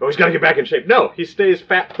then he's got to get back in shape. No, he stays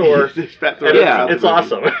Fat Thor. It's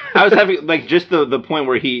awesome. I was having just the point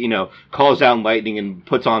where he calls down lightning and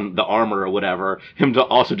puts on the armor or whatever, him to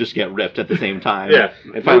also just get ripped at the same time.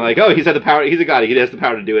 And finally he's had the power. He's a god. He has the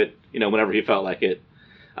power to do it. Whenever he felt like it.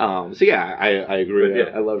 I agree.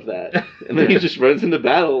 I loved that. And then he just runs into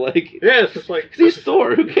battle it's just like, 'cause he's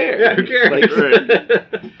Thor. Who cares? Yeah, who cares?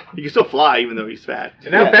 He can still fly even though he's fat.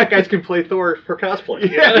 And now fat guys can play Thor for cosplay.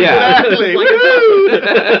 Exactly.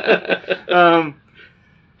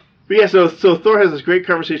 So Thor has this great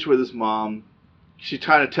conversation with his mom. She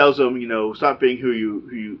kind of tells him, stop being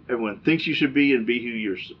who everyone thinks you should be and be who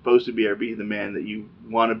you're supposed to be, or be the man that you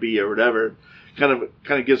want to be, or whatever. Kind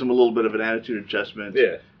of gives him a little bit of an attitude adjustment.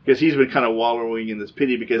 Yeah. Because he's been kind of wallowing in this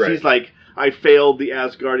pity because he's like, I failed the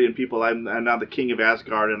Asgardian people. I'm now the king of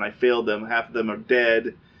Asgard, and I failed them. Half of them are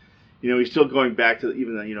dead. He's still going back to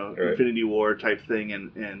even the Infinity War type thing,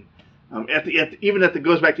 and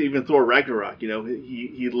goes back to even Thor Ragnarok.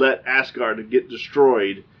 He let Asgard get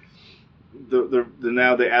destroyed.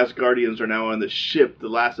 Now the Asgardians are now on the ship, the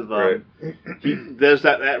last of them. There's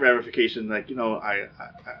that ramification,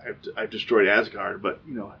 I've destroyed Asgard, but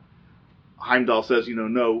Heimdall says,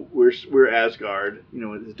 no, we're Asgard.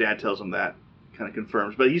 His dad tells him that, kind of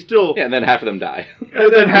confirms, but he's still. Yeah, and then half of them die.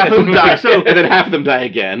 And then half of them die. So and then half of them die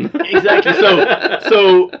again. Exactly.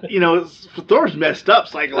 So Thor's messed up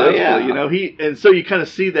psychologically. And so you kind of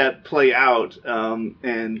see that play out,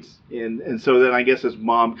 and so then I guess his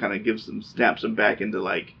mom kind of snaps him back into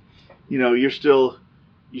you still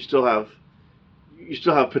have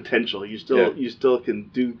potential. You still can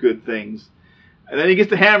do good things. And then he gets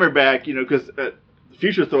the hammer back, because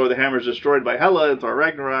future Thor, the hammer is destroyed by Hela in Thor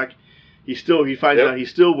Ragnarok. He finds out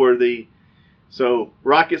he's still worthy. So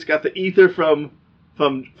Rocket's got the ether from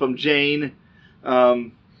Jane,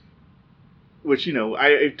 which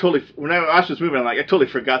I totally, when I watched this movie, I'm like, I totally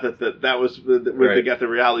forgot that was where they got the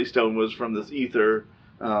Reality Stone, was from this ether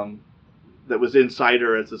that was inside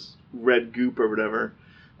her as this red goop or whatever,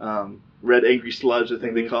 red angry sludge, I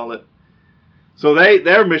think they call it. So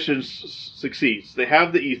their mission succeeds. They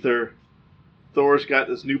have the ether. Thor's got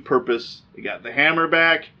this new purpose. They got the hammer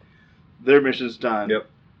back. Their mission's done. Yep.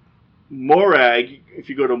 Morag, if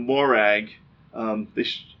you go to Morag, they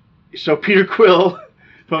show Peter Quill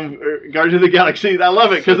from Guardians of the Galaxy. I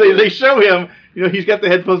love it because they show him. He's got the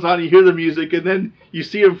headphones on. You hear the music, and then you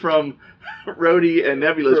see him from Rhodey and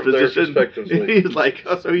Nebula's position. He's like,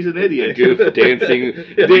 so he's an idiot. Goof dancing.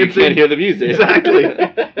 You can't hear the music. Exactly.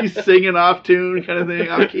 He's singing off tune, kind of thing,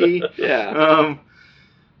 off key. Yeah.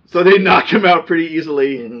 So they knock him out pretty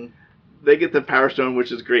easily. Mm-hmm. They get the Power Stone,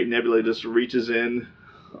 which is great. Nebula just reaches in.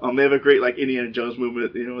 They have a great Indiana Jones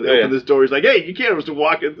movement. They open this door. He's like, "Hey, you can't just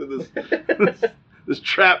walk into this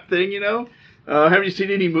trap thing," have you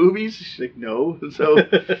seen any movies? She's like, no. And so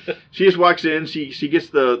she just walks in. She gets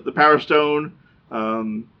the Power Stone,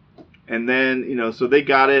 and then so they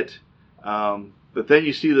got it. But then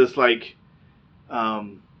you see this kind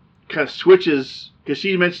of switches because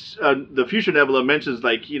she mentions the Future Nebula mentions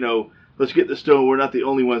let's get the stone. We're not the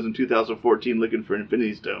only ones in 2014 looking for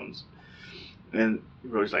Infinity Stones. And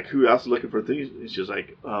Rhodey's like, who else is looking for things? And she's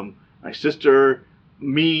like, my sister,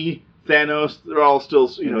 me, Thanos. They're all still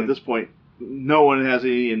at this point. No one has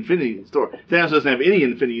any Infinity Stone. Thanos doesn't have any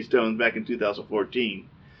Infinity Stones back in 2014.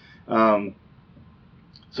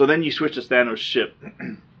 So then you switch to Thanos' ship.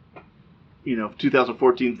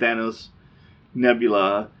 2014 Thanos,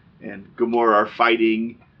 Nebula, and Gamora are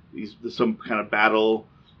fighting some kind of battle.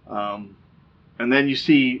 And then you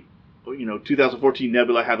see, 2014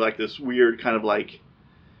 Nebula had this weird kind of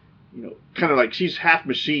she's half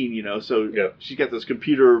machine, so she's got this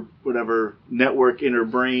computer, whatever, network in her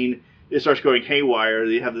brain. It starts going haywire.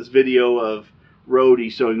 They have this video of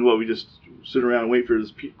Rhodey showing, we just sit around and wait for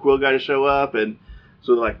this Quill guy to show up. And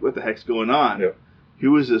so they're like, what the heck's going on? Yep.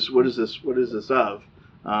 Who is this? What is this? What is this of?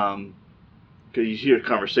 Because you hear a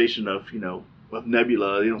conversation of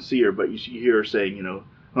Nebula. You don't see her, but you hear her saying, I'm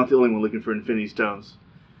not the only one looking for Infinity Stones.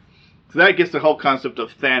 So that gets the whole concept of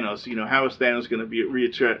Thanos. How is Thanos going to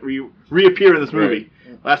reappear in this movie?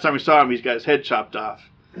 Right. Last time we saw him, he's got his head chopped off.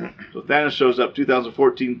 So Thanos shows up,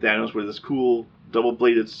 2014 Thanos, with this cool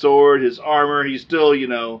double-bladed sword, his armor. He's still,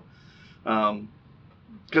 because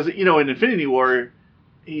in Infinity War,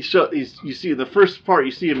 you see in the first part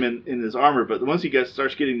you see him in his armor, but once he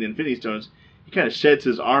starts getting the Infinity Stones, he kind of sheds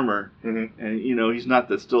his armor, and he's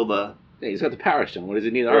not still the. Yeah, he's got the Power Stone. What does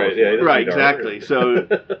he need armor for? Right, exactly. So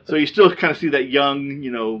you still kind of see that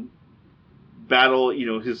young, battle.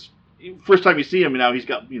 His first time you see him now, he's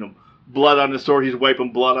got blood on his sword. He's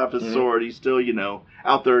wiping blood off his sword. He's still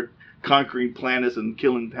out there conquering planets and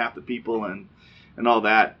killing half the people and all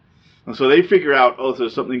that. And so they figure out,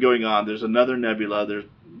 there's something going on. There's another Nebula. There's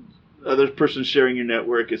other person sharing your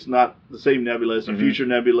network. It's not the same Nebula. It's a future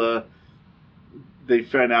Nebula. They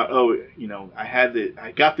find out,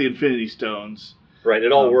 I got the Infinity Stones. Right,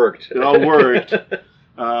 it all worked. It all worked.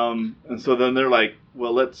 And so then they're like,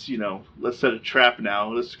 well, let's set a trap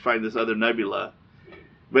now. Let's find this other Nebula.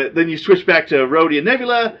 But then you switch back to Rhodey and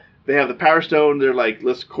Nebula. They have the Power Stone. They're like,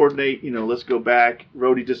 let's coordinate, let's go back.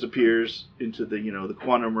 Rhodey disappears into the, the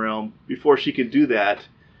quantum realm. Before she can do that,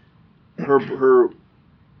 her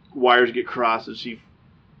wires get crossed and she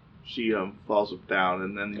falls down.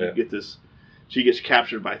 And then you get this, she gets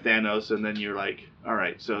captured by Thanos. And then you're like, all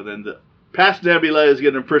right, so then the past Nebula is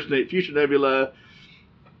going to impersonate future Nebula,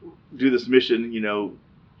 do this mission,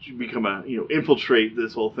 become infiltrate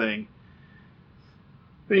this whole thing.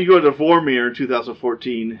 Then you go to Vormir in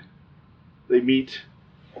 2014. They meet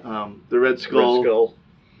the Red Skull.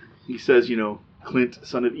 He says, Clint,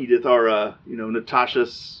 son of Edith, or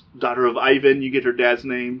Natasha's daughter of Ivan. You get her dad's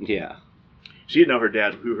name. Yeah. She didn't know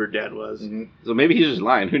who her dad was. Mm-hmm. So maybe he's just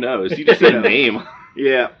lying. Who knows? He just said a name.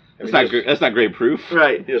 Yeah. That's not great proof.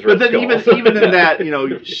 Right. But then even in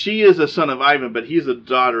that, she is a son of Ivan, but he's a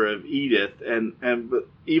daughter of Edith. But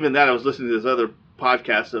even that, I was listening to this other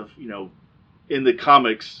podcast of, in the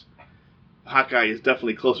comics, Hawkeye is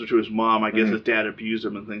definitely closer to his mom. I guess his dad abused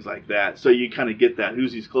him and things like that. So you kind of get that.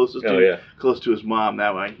 Who's he's closest to? Yeah. Close to his mom.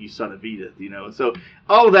 That way he's son of Edith, So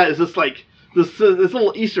all of that is just like this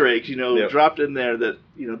little Easter eggs, dropped in there that,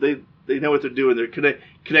 they know what they're doing. They're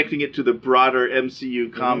connecting it to the broader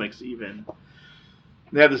MCU comics even.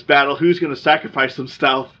 They have this battle. Who's going to sacrifice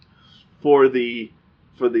himself for the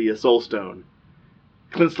Soul Stone?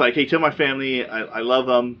 Clint's like, hey, tell my family I love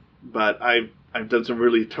them, but I've done some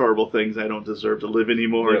really terrible things. I don't deserve to live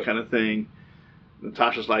anymore, kind of thing.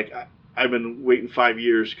 Natasha's like, I've been waiting 5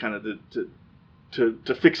 years kind of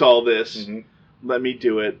to fix all this. Let me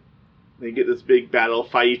do it. They get this big battle,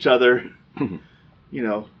 fight each other,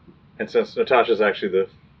 And since Natasha's actually the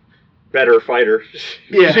better fighter,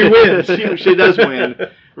 she wins. She does win.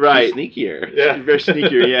 Right. She's sneakier. Yeah. She's very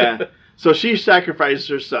sneakier, yeah. So she sacrifices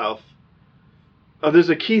herself. There's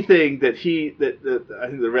a key thing that I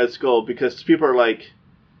think the Red Skull, because people are like,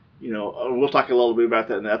 we'll talk a little bit about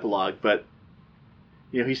that in the epilogue, but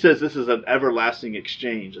he says this is an everlasting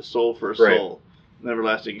exchange, a soul for a soul, an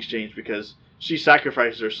everlasting exchange, because she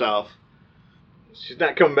sacrifices herself. She's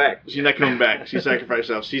not coming back. She sacrificed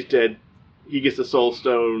herself. She's dead. He gets the Soul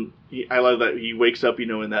Stone. I love that he wakes up,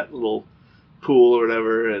 in that little pool or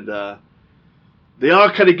whatever, and they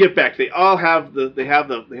all kind of get back. They all have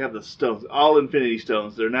the stones, all Infinity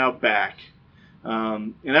Stones. They're now back.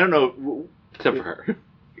 And I don't know, except for her,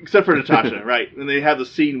 except for Natasha, right? And they have the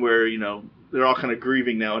scene where they're all kind of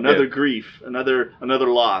grieving now. Another grief, another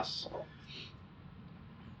loss.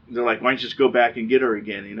 They're like, why don't you just go back and get her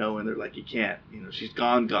again, you know? And they're like, you can't, you know, she's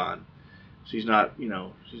gone. She's not, you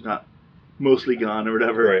know, she's not mostly gone or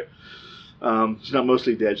whatever. Right. She's not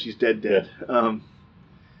mostly dead. She's dead. Yeah.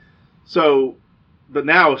 So, but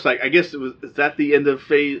now it's like, I guess is that the end of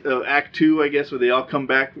Act 2, I guess, where they all come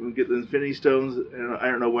back and get the Infinity Stones? And I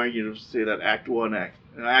don't know where you say that Act 1,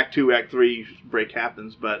 Act 2, Act 3 break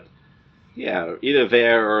happens, but... Yeah, either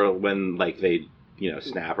there or when, like, they, you know,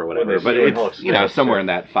 snap or whatever. But it's, you know, somewhere in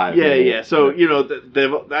that 5 minutes. Yeah. So, you know,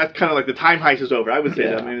 that's kind of like the time heist is over. I would say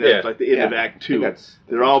that. I mean, that's like the end of Act 2.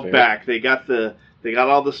 They're all fair. Back. They got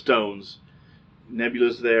all the stones.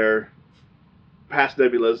 Nebula's there. Past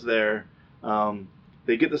Nebula's there.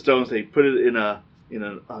 They get the stones. They put it in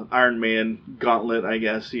an Iron Man gauntlet, I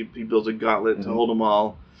guess. He builds a gauntlet to hold them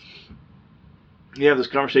all. You have this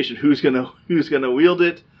conversation, who's gonna wield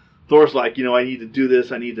it? Thor's like, you know, I need to do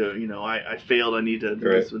this. I need to, you know, I failed. I need to do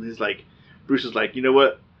this. And he's like, Bruce is like, you know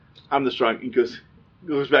what? I'm the strong. He goes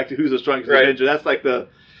back to who's the strongest Avenger. That's like from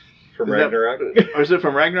Ragnarok. Or is it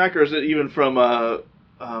from Ragnarok, or is it even from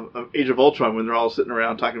Age of Ultron when they're all sitting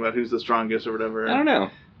around talking about who's the strongest or whatever? I don't know.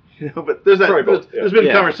 You know, but there's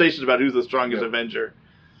been conversations about who's the strongest Avenger.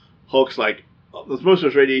 Hulk's like, most of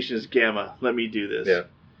his radiation is gamma. Let me do this. Yeah.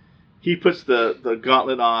 He puts the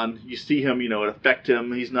gauntlet on. You see him, you know, it affect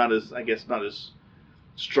him. He's not as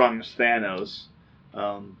strong as Thanos.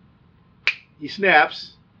 He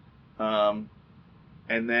snaps, and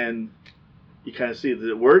then you kind of see, does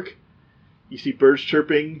it work? You see birds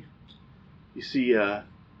chirping. You see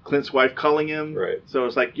Clint's wife calling him. Right. So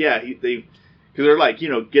it's like, yeah, because they're like, you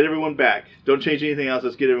know, get everyone back. Don't change anything else.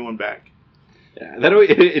 Let's get everyone back. Yeah,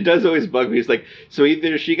 it does always bug me. It's like, so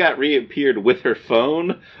either she got reappeared with her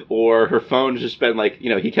phone, or her phone's just been like, you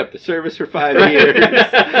know, he kept the service for 5 years,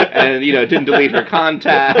 and, you know, didn't delete her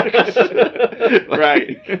contacts.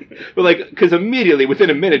 Right. But, like, because immediately, within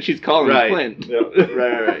a minute, she's calling Clint. Yeah.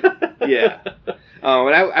 Right. Yeah.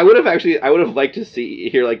 And I would have liked to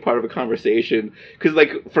hear, like, part of a conversation, because,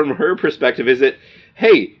 like, from her perspective, is it,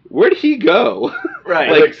 hey, where'd he go? Right.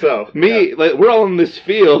 Like, I think so. Like, we're all in this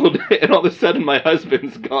field, and all of a sudden my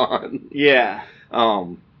husband's gone. Yeah.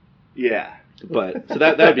 Yeah. But so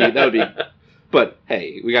that would be. But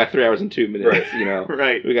hey, we got 3 hours and 2 minutes. Right. You know.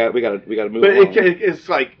 Right. We got to move. But on. It's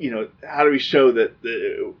like, you know, how do we show that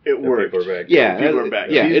it worked? People are back. Yeah. People are back.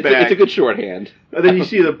 Yeah. It's a good shorthand. And then you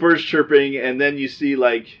see the birds chirping, and then you see,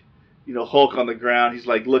 like, you know, Hulk on the ground. He's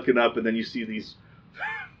like looking up, and then you see these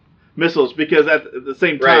missiles, because at the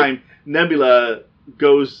same time, Nebula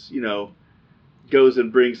goes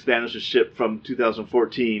and brings Thanos' ship from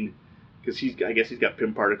 2014, because I guess he's got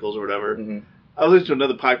Pym particles or whatever. Mm-hmm. I was listening to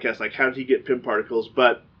another podcast, like, how did he get Pym particles?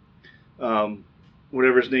 But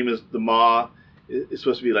whatever his name is, the Maw, is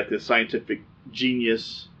supposed to be like this scientific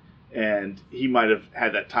genius, and he might have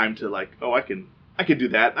had that time to, like, oh, I can do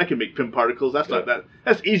that. I can make Pym particles. That's not that.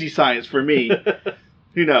 That's easy science for me.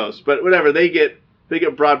 Who knows? But whatever, they get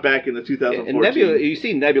brought back in the 2014. And Nebula, you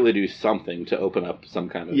see Nebula do something to open up some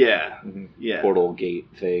kind of portal gate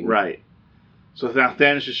thing. Right. So now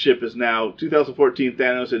Thanos' ship is now 2014.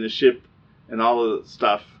 Thanos and his ship and all of the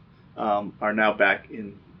stuff are now back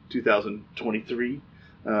in 2023.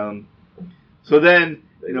 So then,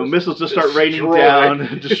 you know, missiles just start raining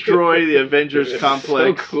down, destroy the Avengers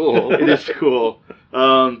complex. So cool. It is cool.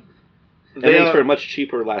 It makes for a much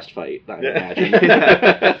cheaper last fight, I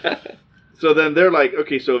imagine. So then they're like,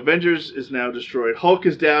 okay, so Avengers is now destroyed. Hulk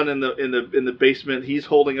is down in the basement. He's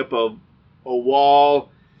holding up a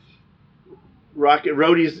wall. Rocket,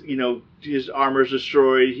 Rhodey's, you know, his armor's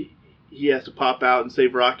destroyed. He has to pop out and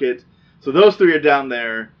save Rocket. So those three are down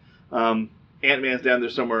there. Ant-Man's down there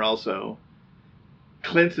somewhere also.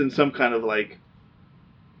 Clint's in some kind of like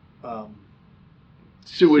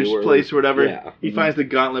sewage place or whatever. Yeah. He finds the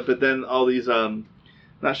gauntlet, but then all these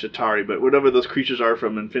not Chitauri, but whatever those creatures are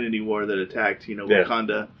from Infinity War that attacked, you know,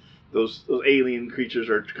 Wakanda. Those alien creatures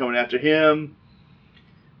are coming after him.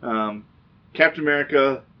 Captain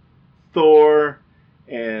America, Thor,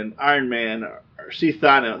 and Iron Man see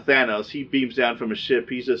Thanos. He beams down from a ship.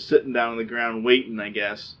 He's just sitting down on the ground waiting, I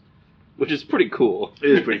guess. Which is pretty cool. It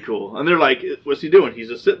is pretty cool. And they're like, what's he doing? He's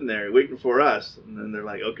just sitting there waiting for us. And then they're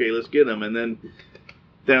like, okay, let's get him. And then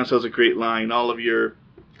Thanos has a great line. All of your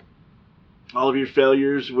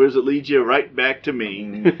failures, where does it lead you? Right back to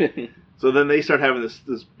me. So then they start having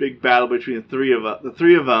this big battle between the three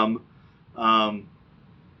of them.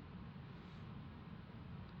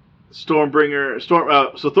 Stormbringer,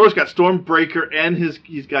 so Thor's got Stormbreaker and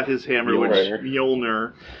he's got his hammer,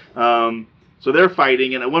 Mjolnir. So they're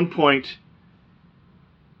fighting, and at one point,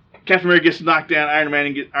 Captain America gets knocked down. Iron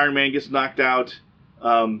Man gets knocked out.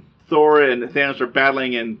 Thor and Thanos are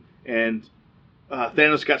battling, and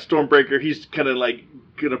Thanos got Stormbreaker. He's kind of like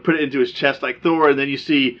gonna put it into his chest like Thor, and then you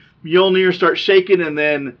see Mjolnir start shaking, and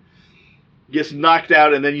then gets knocked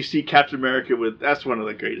out, and then you see Captain America with. That's one of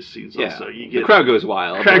the greatest scenes. Yeah. Also, the crowd goes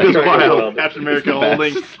wild. The crowd goes wild. Captain America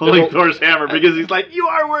holding Thor's hammer because he's like, "You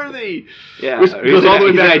are worthy." Yeah, goes all the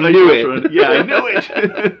way back. I knew it. Yeah, I knew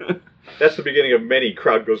it. That's the beginning of many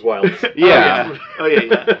crowd goes wild. Yeah. Oh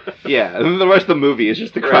yeah. Yeah, and then the rest of the movie is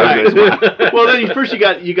just the crowd goes wild. Well, then first you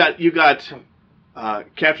got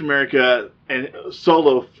Captain America and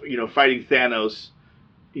Solo, fighting Thanos.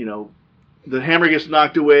 The hammer gets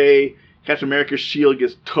knocked away. Captain America's shield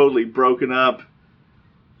gets totally broken up.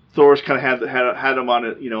 Thor's kind of had him on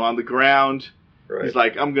it, on the ground. Right. He's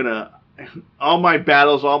like, all my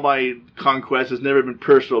battles, all my conquests has never been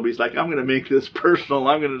personal. But he's like, I'm gonna make this personal.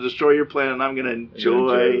 I'm gonna destroy your planet. And I'm gonna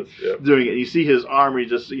enjoy doing it. And you see his army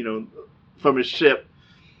just, from his ship,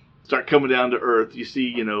 start coming down to Earth. You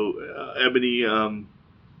see, Ebony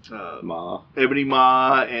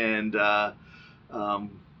Maw, and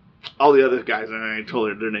all the other guys. I told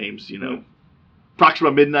her their names.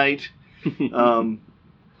 Proxima Midnight.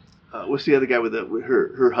 What's the other guy with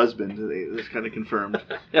her husband? That's kind of confirmed.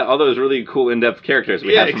 Yeah, all those really cool in-depth characters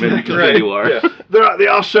we have from Infinity War. Yeah. They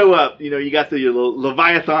all show up. You got the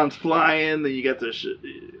Leviathans flying. Then you got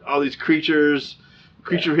all these creatures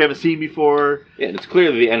we haven't seen before. Yeah, and it's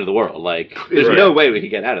clearly the end of the world. Like, there's no way we could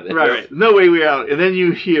get out of this. Right. No way we're out. And then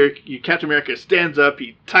you hear Captain America stands up.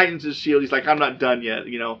 He tightens his shield. He's like, I'm not done yet.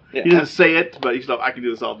 He doesn't say it, but he's like, I can do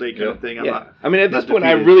this all day kind of thing. I mean, at this point,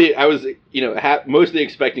 I was, mostly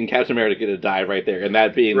expecting Captain America to die right there, and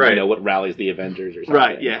that being, what rallies the Avengers or something.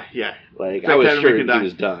 Right. Yeah. Like, I was sure he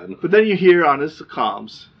was done. But then you hear on his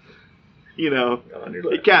comms, hey,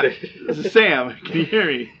 Cap, this is Sam. Can you hear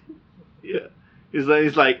me? Yeah. He's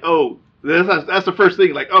like, oh, that's the first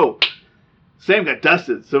thing. Like, oh, Sam got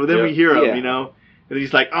dusted. So then we hear him, and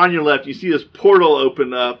he's like, on your left, you see this portal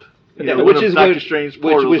open up. Which is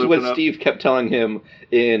what Steve kept telling him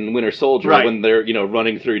in Winter Soldier when they're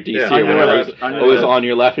running through DC or whatever. Always on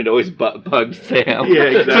your left, and always bugs Sam. Yeah,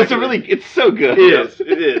 exactly. So it's so good.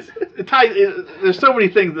 It is. There's so many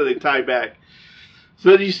things that they tie back. So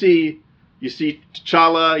then you see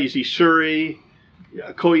T'Challa, you see Shuri.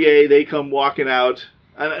 Koye, they come walking out,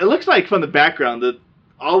 and it looks like from the background that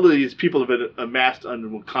all of these people have been amassed under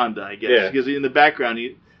Wakanda, I guess, because in the background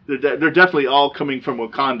they're definitely all coming from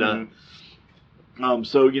Wakanda. Mm-hmm.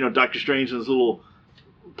 So Doctor Strange and his little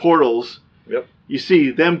portals. Yep. You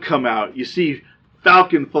see them come out. You see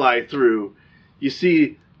Falcon fly through. You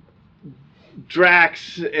see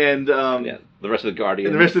Drax and the rest of the Guardians.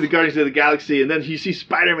 And the rest of the Guardians of the Galaxy, and then you see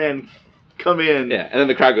Spider-Man come in. Yeah, and then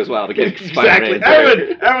the crowd goes wild again. Exactly.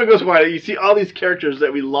 Everyone goes wild. You see all these characters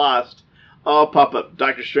that we lost all pop up.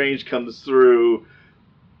 Doctor Strange comes through.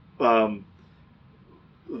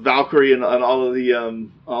 Valkyrie and all of the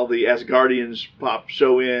Asgardians pop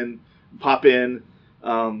in.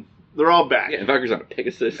 They're all back. Yeah, and Valkyrie's on a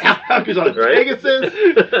Pegasus. Valkyrie's on a Pegasus.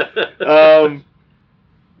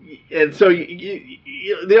 And so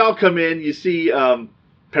they all come in. You see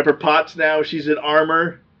Pepper Potts now. She's in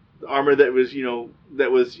armor. Armor that was,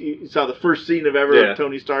 you saw the first scene of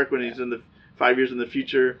Tony Stark when he's in the 5 years in the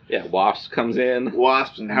future. Yeah, Wasp comes in.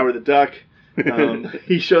 Wasp and Howard the Duck.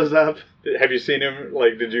 He shows up. Have you seen him?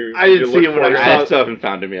 Like, did you? I didn't see him when I still haven't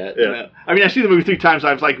found him yet. Yeah. I mean, I've seen the movie 3 times.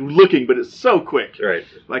 I was like looking, but it's so quick. Right.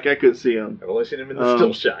 Like I couldn't see him. I've only seen him in the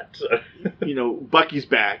still shot. So. Bucky's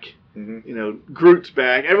back. Mm-hmm. Groot's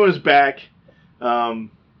back. Everyone's back.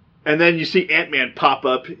 And then you see Ant-Man pop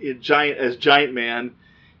up as Giant Man.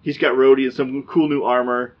 He's got Rhodey and some cool new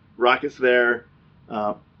armor. Rocket's there.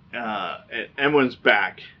 And everyone's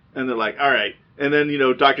back. And they're like, all right. And then,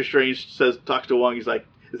 Doctor Strange talks to Wong. He's like,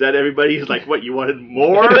 is that everybody? He's like, what, you wanted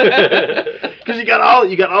more? Because you got all of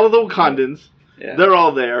the Wakandans. Yeah. They're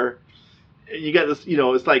all there. And you got this,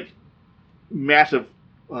 it's like massive.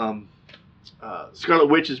 Scarlet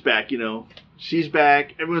Witch is back, She's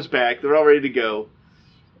back. Everyone's back. They're all ready to go.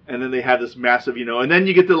 And then they have this massive, and then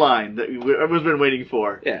you get the line that everyone's been waiting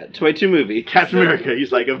for. Yeah, 22 movie. Captain America.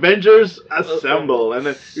 He's like, Avengers, assemble. And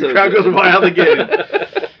then the crowd goes wild again.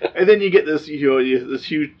 And then you get this, this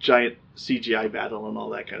huge, giant CGI battle and all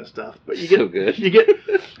that kind of stuff. But you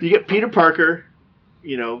get Peter Parker,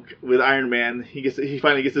 with Iron Man. He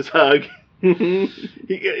finally gets his hug.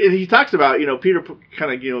 He talks about, Peter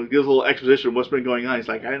kind of, gives a little exposition of what's been going on. He's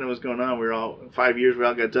like, I didn't know what's going on. We're all 5 years. We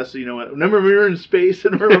all got dusted. Remember we were in space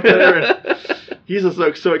and we were up there. he's just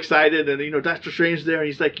like so excited, and Doctor Strange there, and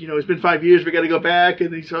he's like, it's been 5 years, we got to go back,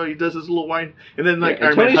 and he does this little whine, and then like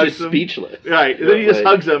Iron Man hugs him. Speechless. Right, and then he just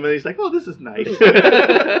hugs him, and he's like, oh, this is nice.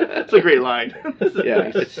 It's a great line.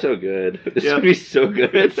 It's so good. This movie's so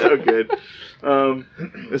good. It's so good.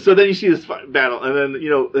 And so then you see this battle, and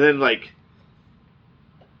then like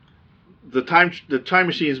the time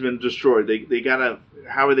machine's been destroyed. They gotta.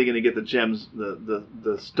 How are they going to get the gems,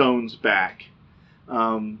 the stones back?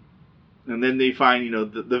 And then they find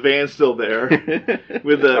the van's still there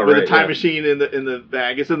with the time machine in the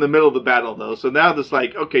bag. It's in the middle of the battle though, so now it's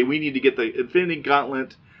like, okay, we need to get the Infinity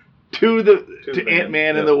Gauntlet to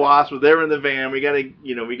Ant-Man and the Wasp. They're in the van. We gotta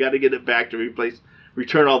get it back to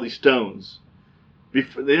return all these stones. They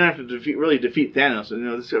don't have to defeat Thanos.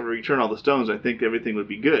 And this return all the stones. I think everything would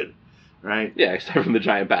be good. Right. Yeah, except from the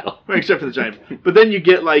giant battle. Right, except for the giant. But then you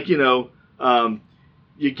get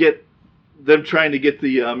you get them trying to get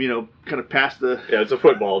the kind of past the. Yeah, it's a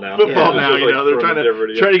football now. They're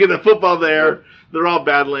trying to get the football there. Yeah. They're all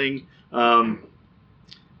battling.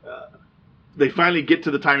 They finally get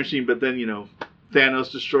to the time machine, but then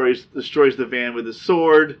Thanos destroys the van with his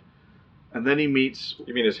sword. And then he meets...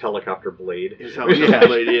 You mean his helicopter blade? His helicopter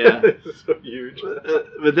blade, yeah. It's so huge.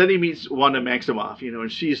 But then he meets Wanda Maximoff, and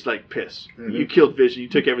she's like pissed. Mm-hmm. You killed Vision. You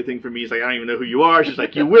took everything from me. He's like, I don't even know who you are. She's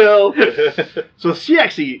like, you will. So she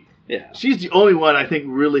actually... Yeah. She's the only one, I think,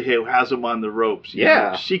 really who has him on the ropes.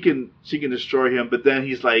 Yeah. She can destroy him, but then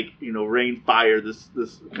he's like, rain fire, this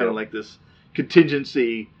kind of like this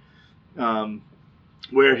contingency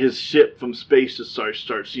where his ship from space just starts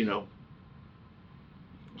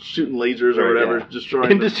shooting lasers or whatever,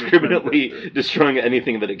 destroying indiscriminately destroying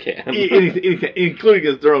anything that it can, anything,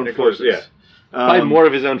 including their own forces. Yeah, probably more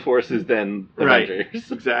of his own forces than Avengers.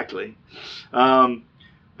 Right, exactly.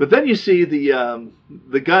 But then you see the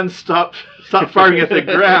guns stop firing at the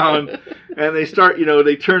ground, and they start.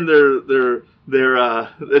 They turn their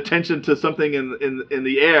attention to something in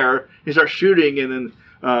the air. They start shooting, and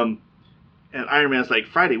then. And Iron Man's like,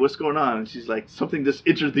 Friday, what's going on? And she's like, something just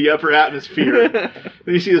entered the upper atmosphere. Then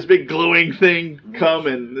you see this big glowing thing come,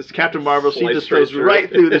 and this Captain Marvel, she just goes right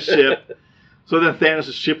through the ship. So then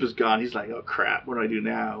Thanos' ship is gone. He's like, oh crap, what do I do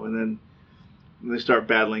now? And then they start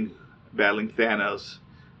battling Thanos.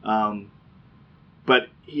 But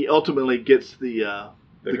he ultimately gets the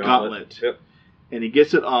gauntlet. Yep. And he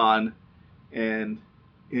gets it on, and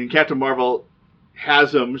Captain Marvel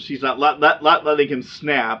has him. She's not letting him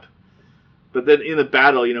snap. But then in the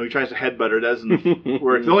battle, he tries to headbutt her. It doesn't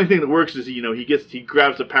work. The only thing that works is, he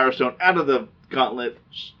grabs the Power Stone out of the gauntlet,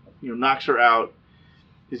 knocks her out.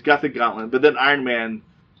 He's got the gauntlet. But then Iron Man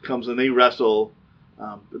comes and they wrestle.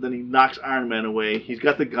 But then he knocks Iron Man away. He's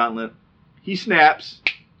got the gauntlet. He snaps,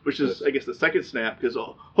 which is, I guess, the second snap, because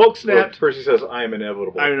Hulk snapped. First he says, I am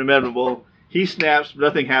inevitable. I am inevitable. He snaps,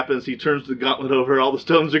 nothing happens. He turns the gauntlet over. All the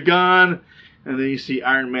stones are gone. And then you see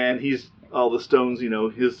Iron Man. All the stones,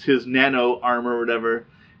 his nano armor or whatever,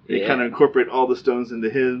 they kind of incorporate all the stones into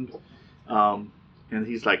him. And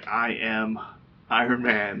he's like, I am Iron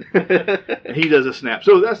Man. And he does a snap.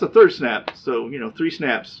 So that's the third snap. So, 3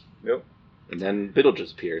 snaps. Yep. And then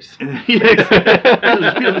Beetlejuice appears. 3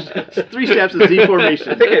 snaps in Z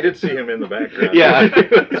formation. I think I did see him in the background. Yeah,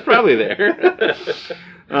 he's probably there.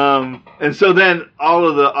 And so then all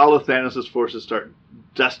of Thanos' forces start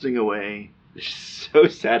dusting away. It's so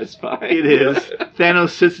satisfying. It is. Thanos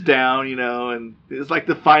sits down, and it's like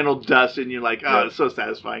the final dust, and you're like, oh, it's so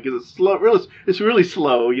satisfying because it's slow. It's really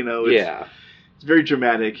slow, It's very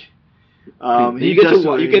dramatic.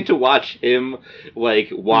 You get to watch him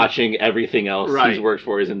watching everything else he's worked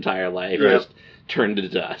for his entire life just turn to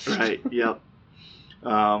dust. Right. Yep.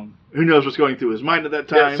 Who knows what's going through his mind at that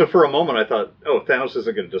time? Yeah, so for a moment I thought, Thanos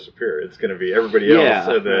isn't going to disappear. It's going to be everybody else.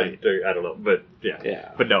 And then, I don't know, but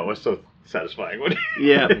yeah. But no, it's so satisfying.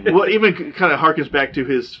 Yeah. Well, even kind of harkens back to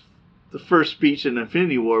the first speech in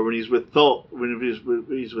Infinity War when he's with Thor. When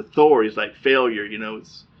he's with Thor, he's like failure.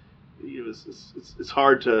 It's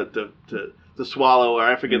hard to swallow. Or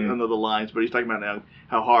I forget none of the lines, but he's talking about now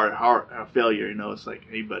how failure. It's like,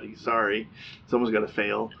 hey buddy, sorry, someone's got to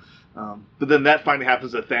fail. But then that finally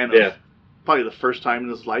happens to Thanos. Yeah. Probably the first time in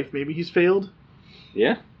his life maybe he's failed.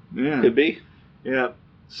 Yeah. Could be. Yeah.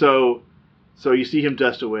 So you see him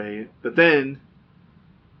dust away, but then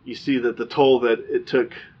you see that the toll that it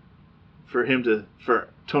took for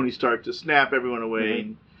Tony Stark to snap everyone away,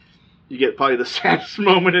 and you get probably the saddest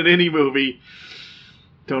moment in any movie.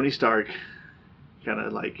 Tony Stark kind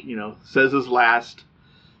of says his last.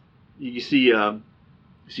 You see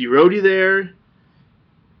Rhodey there.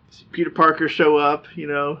 See Peter Parker show up,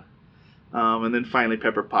 and then finally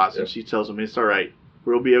Pepper pops and she tells him it's all right.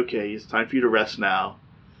 We'll be okay. It's time for you to rest now.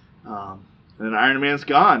 And then Iron Man's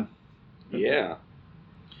gone. Yeah.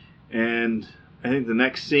 And I think the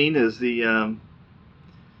next scene is the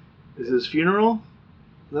is his funeral.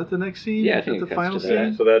 Is that the next scene? Yeah, I think the final scene.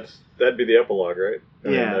 Yeah, so that'd be the epilogue, right?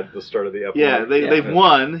 That's the start of the epilogue. Yeah, they've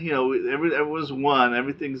won. You know, everyone's won.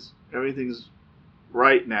 Everything's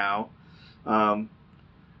right now.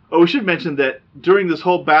 We should mention that during this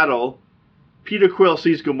whole battle, Peter Quill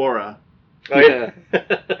sees Gamora. Oh yeah.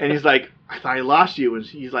 And he's like, I thought I lost you. And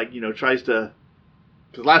he's like, tries to,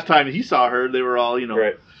 because last time he saw her, they were all,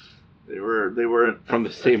 right. They were from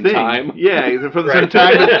the same time. Yeah, from the same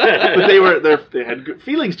time. But they had good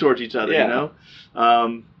feelings towards each other,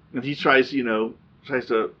 And he tries to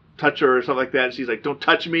touch her or something like that. And she's like, "Don't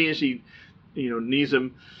touch me!" And she, knees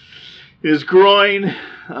him in his groin.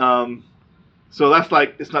 So that's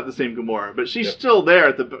like, it's not the same Gamora, but she's still there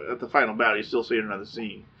at the final battle. You still see her in another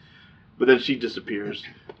scene, but then she disappears.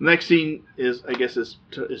 The next scene is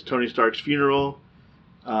Tony Stark's funeral.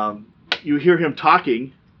 You hear him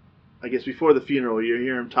talking. I guess before the funeral, you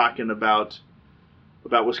hear him talking about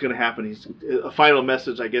what's going to happen. He's a final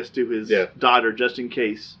message, I guess, to his daughter, just in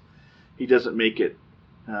case he doesn't make it.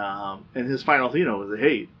 And his final, is,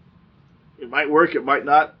 hey, it might work, it might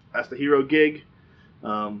not. That's the hero gig.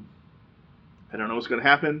 I don't know what's going to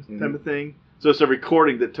happen, type of thing. So it's a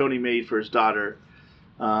recording that Tony made for his daughter,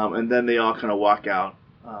 and then they all kind of walk out,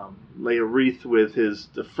 lay a wreath with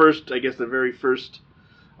the very first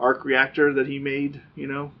arc reactor that he made.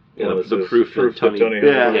 The proof that Tony.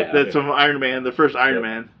 That's from Iron Man, the first Iron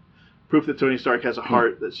Man. Proof that Tony Stark has a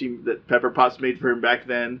heart that Pepper Potts made for him back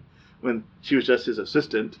then when she was just his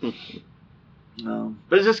assistant. But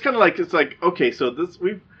it's just kind of like, it's like, okay, so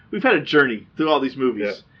we've had a journey through all these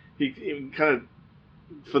movies. Yeah. He kind of,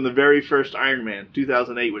 from the very first Iron Man,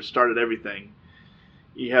 2008, which started everything,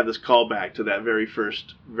 you have this callback to that very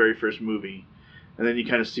first movie. And then you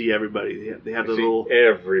kind of see everybody. They have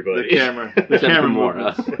everybody. The camera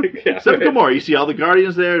movements. Except for Gamora. You see all the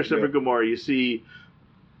Guardians there, except for Gamora. You see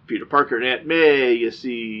Peter Parker and Aunt May. You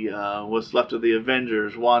see what's left of the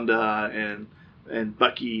Avengers, Wanda and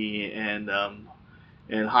Bucky and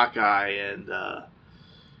Hawkeye, and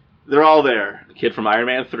they're all there. Kid from Iron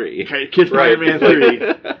Man 3. Kid from Iron Man 3.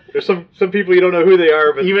 There's some people you don't know who they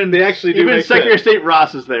are, but they actually do. Even Secretary of State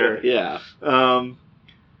Ross is there. Yeah.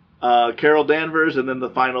 Carol Danvers, and then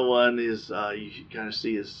the final one is you kind of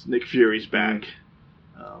see is Nick Fury's back.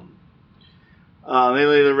 They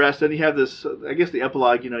lay the rest, and you have this. I guess the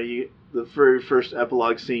epilogue. The very first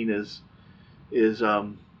epilogue scene is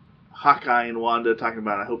Hawkeye and Wanda talking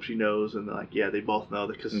about, I hope she knows, and they're like, yeah, they both know,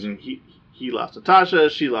 because he lost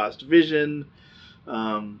Natasha, she lost Vision.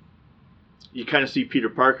 You kind of see Peter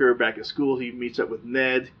Parker back at school. He meets up with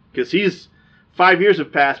Ned because 5 years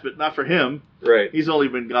have passed, but not for him. Right. He's only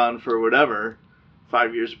been gone for whatever.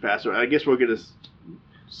 5 years have passed. So I guess we're going to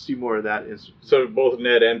see more of that. So both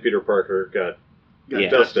Ned and Peter Parker got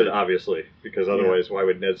dusted, obviously, because otherwise why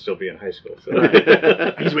would Ned still be in high school? So.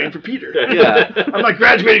 He's waiting for Peter. Yeah. I'm not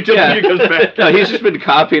graduating till Peter comes back. No, he's just been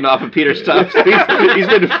copying off of Peter's stuff. So he's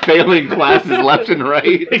been failing classes left and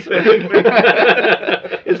right.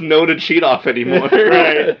 It's no to cheat off anymore.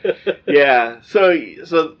 Right. Yeah.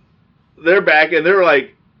 So they're back, and they're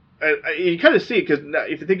like, you kind of see it, because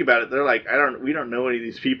if you think about it, they're like, we don't know any of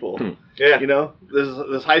these people. Yeah. There's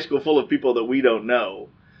this high school full of people that we don't know,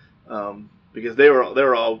 because they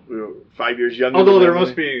were all 5 years younger. Although there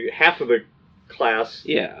must be half of the class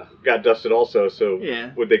got dusted also, so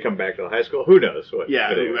would they come back to the high school? Who knows?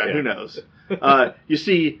 Who knows? You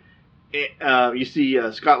see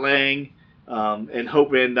Scott Lang and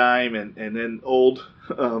Hope Van Dyne and then old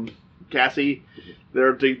Cassie.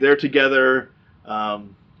 They're together.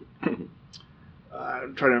 I'm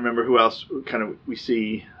trying to remember who else kind of we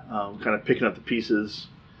see kind of picking up the pieces.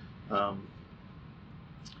 And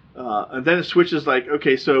then it switches like,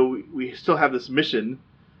 okay, so we still have this mission.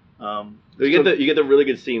 You get the really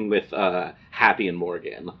good scene with Happy and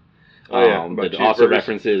Morgan. That also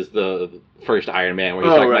references the first Iron Man, where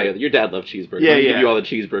he's talking about your dad loved cheeseburgers. Yeah, give you all the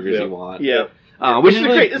cheeseburgers you want. Yeah. Which is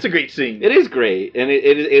great. It's a great scene. It is great, and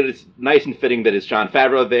it is nice and fitting that it's Jon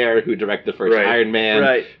Favreau there, who directed the first Iron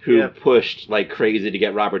Man, who pushed like crazy to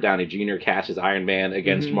get Robert Downey Jr. cast as Iron Man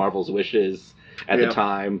against Marvel's wishes at the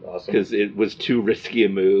time, because it was too risky a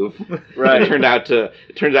move. Right. It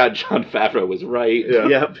turns out Jon Favreau was right. Yeah.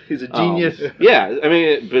 Yep. He's a genius. Yeah. I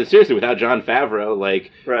mean, but seriously, without Jon Favreau,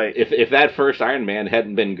 if that first Iron Man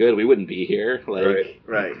hadn't been good, we wouldn't be here.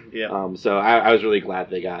 Right. Yeah. So I was really glad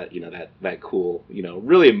they got that cool,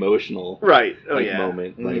 really emotional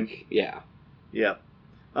moment. Mm-hmm. Yeah. Yeah.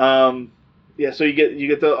 so you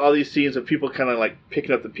get all these scenes of people kind of like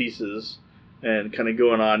picking up the pieces and kind of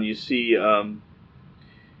going on. You see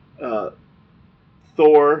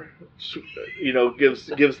Thor,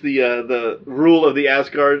 gives the rule of the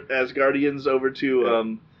Asgardians over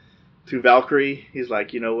to Valkyrie. He's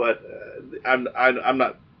like, you know what, I'm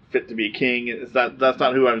not fit to be a king. That's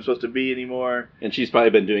not who I'm supposed to be anymore. And she's probably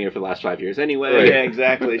been doing it for the last 5 years anyway. Right. Yeah,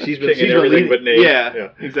 exactly. She's been everything but name. Yeah,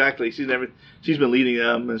 exactly. She's been leading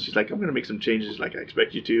them, and she's like, I'm going to make some changes, like I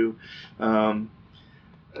expect you to.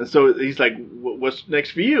 And so he's like, what's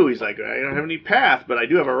next for you? He's like, I don't have any path, but I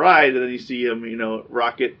do have a ride. And then you see him,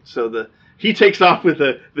 rocket. So he takes off with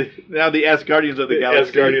the Asgardians of the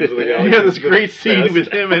Galaxy. Asgardians of the Galaxy. You have this great scene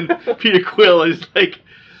with him and Peter Quill. He's like,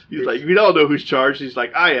 we all know who's charged. He's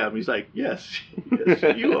like, I am. He's like, yes,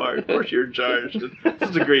 you are. Of course you're in charge. This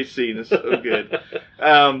is a great scene. It's so good.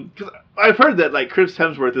 Because I've heard that like Chris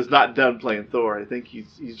Hemsworth is not done playing Thor. I think he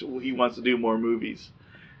wants to do more movies.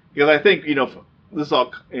 Because I think this is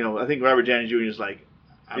all I think Robert Downey Jr. is like,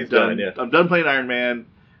 I'm done. I'm done playing Iron Man.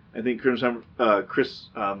 I think Chris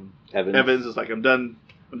Evans is like, I'm done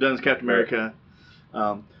as Captain America.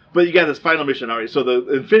 But you got this final mission already. So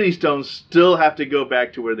the Infinity Stones still have to go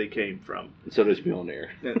back to where they came from. And so does Mjolnir.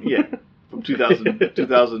 Yeah, from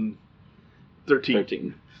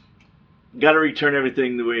 2013. Got to return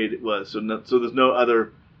everything the way it was. So there's no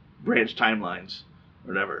other branch timelines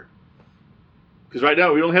or whatever. Because right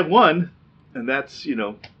now we only have one, and that's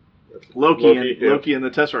Loki and the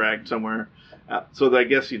Tesseract somewhere. So I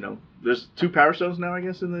guess there's 2 Power Stones now. I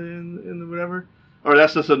guess in the whatever, or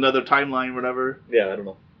that's just another timeline, whatever. Yeah, I don't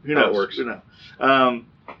know. Who knows? How it works.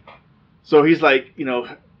 So he's like,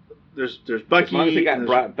 there's Bucky. As long as they got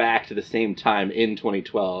brought back to the same time in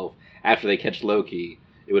 2012 after they catch Loki,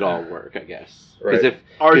 it would all work, I guess. Right.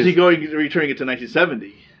 Or is he returning it to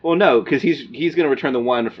 1970? Well, no, because he's going to return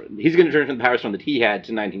he's going to return the Power Stone that he had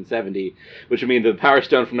to 1970, which would mean the Power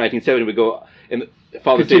Stone from 1970 would go and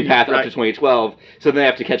follow the same path up to 2012. So then they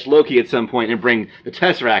have to catch Loki at some point and bring the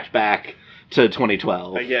Tesseract back to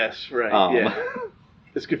 2012. I guess, right? Yeah.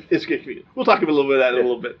 It's good. We'll talk a little bit of that in a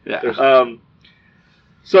little bit. Yeah.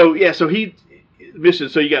 So he mission.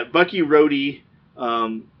 So you got Bucky, Rhodey.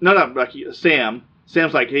 No, not Bucky. Sam.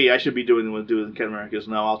 Sam's like, hey, I should be doing what doing Captain America.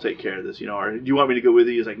 No, I'll take care of this. Or do you want me to go with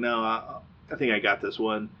you? He's like, no, I think I got this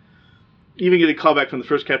one. Even get a call back from the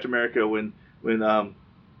first Captain America when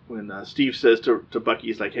Steve says to Bucky,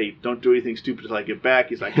 he's like, hey, don't do anything stupid until I get back.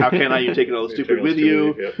 He's like, how can I? You're taking all the stupid with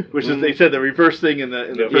you. Which is, they said, the reverse thing in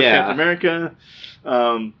the first Captain America.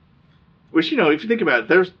 Which, if you think about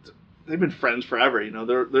it, they've been friends forever.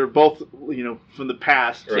 They're both, from the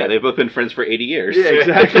past. Right. Yeah, they've both been friends for 80 years. Yeah,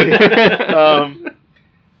 exactly.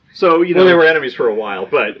 So, well, they were enemies for a while,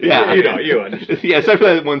 but, you understand. Yeah, except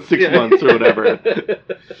for that 6 months or whatever.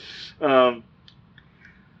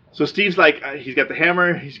 So Steve's like, he's got the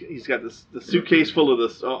hammer, he's got the suitcase full of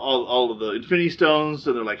all of the Infinity Stones,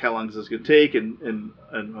 and they're like, how long is this going to take? And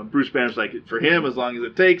Bruce Banner's like, for him, as long as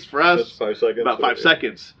it takes. For us, 5 seconds. About 5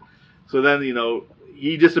 seconds. So then,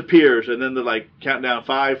 he disappears, and then they're like, count down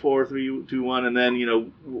 5, 4, 3, 2, 1, and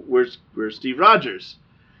then, where's Steve Rogers?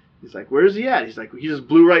 He's like, where is he at? He's like, he just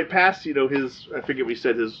blew right past, his, I forget what he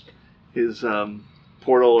said, his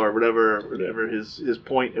portal or whatever, his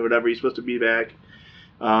point or whatever, he's supposed to be back.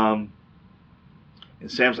 And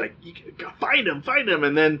Sam's like, find him,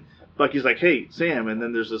 and then Bucky's like, hey, Sam, and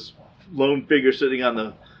then there's this lone figure sitting on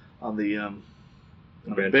the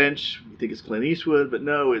bench. You think it's Clint Eastwood, but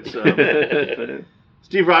no, it's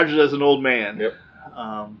Steve Rogers as an old man. Yep.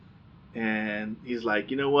 And he's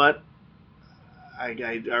like, you know what? I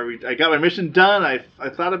got my mission done. I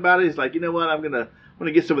thought about it. He's like, you know what? I'm gonna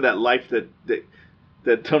get some of that life that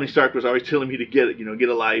Tony Stark was always telling me to get. Get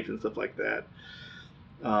a life and stuff like that.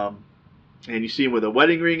 And you see him with a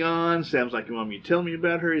wedding ring on. Sam's like, you want me to tell me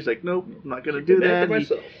about her? He's like, nope, I'm not going to do that.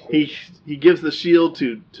 He gives the shield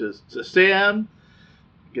to Sam.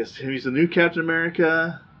 I guess he's the new Captain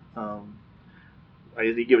America.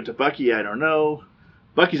 Did he give it to Bucky? I don't know.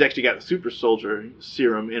 Bucky's actually got a super soldier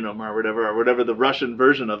serum in him or whatever the Russian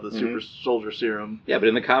version of the super soldier serum. Yeah, but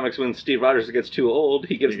in the comics, when Steve Rogers gets too old,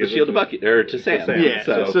 he gives the shield to Bucky, or to Sam. Yeah,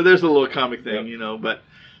 so there's a little comic thing, but...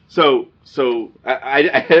 So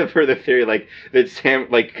I have heard the theory that Sam,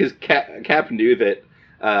 because Cap knew that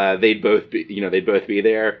they'd both be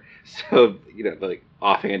there, so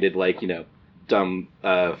offhanded dumb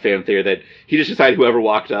fan theory that he just decided whoever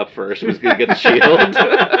walked up first was going to get the shield.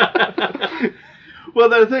 Well,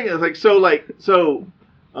 the thing is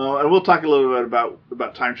and we'll talk a little bit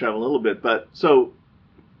about time travel a little bit, but so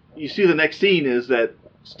you see the next scene is that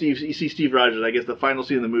you see Steve Rogers. I guess the final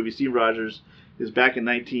scene in the movie, Steve Rogers is back in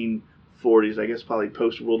 1940 40s, I guess probably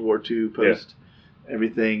post World War II, post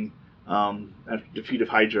everything, after defeat of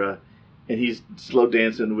Hydra, and he's slow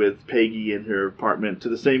dancing with Peggy in her apartment to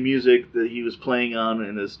the same music that he was playing on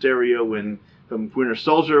in his stereo from Winter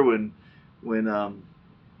Soldier when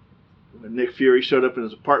Nick Fury showed up in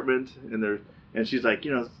his apartment, and she's like,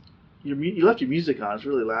 you left your music on, it's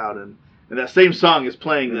really loud, and that same song is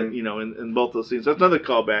playing in both those scenes. So that's another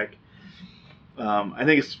callback. I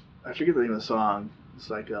think I forget the name of the song. It's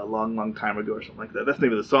like a long, long time ago or something like that. That's the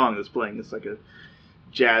name of the song that's playing. It's like a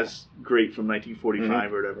jazz great from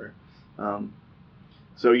 1945 or whatever.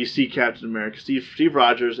 So you see Captain America, Steve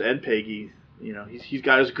Rogers, and Peggy. He's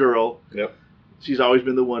got his girl. Yep. She's always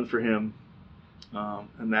been the one for him,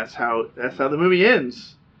 and that's how the movie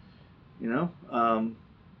ends.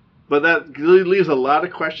 But that really leaves a lot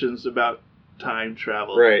of questions about time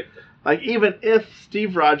travel. Right. Like, even if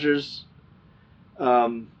Steve Rogers,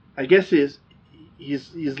 I guess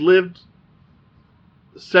he's lived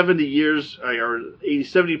 70 years or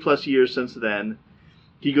 70 plus years since then.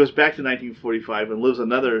 He goes back to 1945 and lives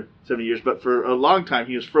another 70 years, but for a long time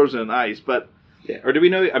he was frozen in ice. But or do we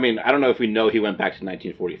know? I mean, I don't know if we know he went back to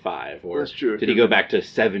 1945, or that's true. Did he go back to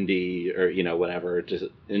 70 or whatever,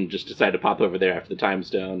 and just decide to pop over there after the time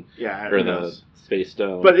stone, or the space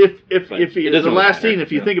stone? But if the last scene,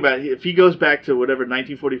 if you think about it, if he goes back to whatever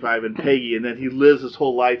 1945 and Peggy, and then he lives his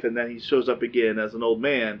whole life, and then he shows up again as an old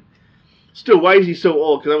man. Still, why is he so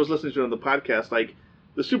old? Because I was listening to it on the podcast. Like,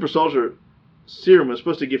 the super soldier serum was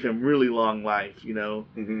supposed to give him really long life,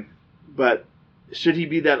 But should he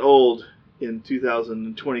be that old in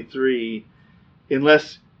 2023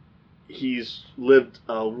 unless he's lived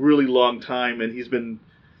a really long time and he's been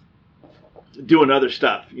doing other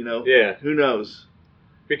stuff, Yeah. Who knows?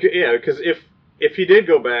 Because if he did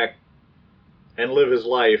go back and live his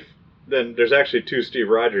life, then there's actually two Steve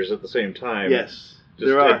Rogers at the same time. Yes. Just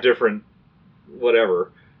there are. Different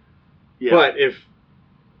whatever. Yeah. But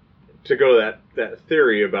to go that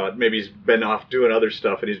theory about maybe he's been off doing other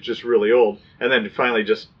stuff and he's just really old, and then finally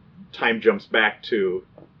just time jumps back to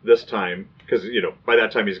this time, because by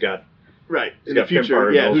that time he's got in the future,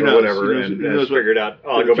 who knows, whatever, and has figured out,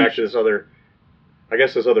 I'll go back to this other, I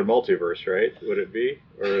guess this other multiverse, right? Would it be,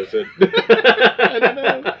 or is it? I don't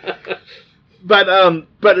know.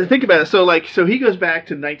 But think about it. So he goes back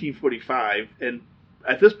to 1945, and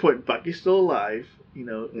at this point Bucky's still alive.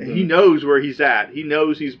 And he knows where he's at. He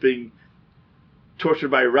knows he's being tortured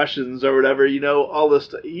by Russians or whatever. All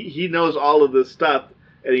this. He knows all of this stuff,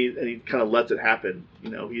 and he kind of lets it happen. He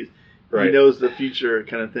knows the future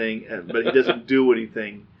kind of thing, but he doesn't do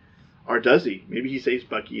anything. Or does he? Maybe he saves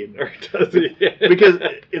Bucky. Or does he? Because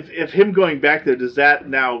if him going back there, does that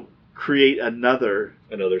now create another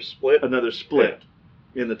split? Another split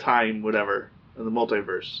in the time, whatever, in the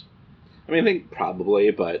multiverse. I mean, I think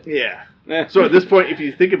probably, but yeah. So at this point, if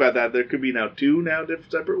you think about that, there could be two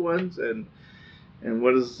different separate ones, and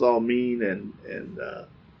what does this all mean? And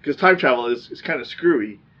because time travel is kind of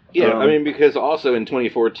screwy. Yeah, I mean, because also in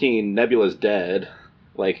 2014, Nebula's dead,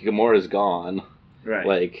 like Gamora's gone, right?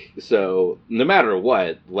 Like, so no matter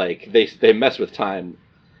what, like they mess with time,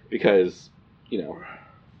 because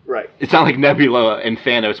right. It's not like Nebula and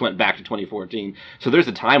Thanos went back to 2014. So there's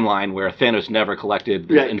a timeline where Thanos never collected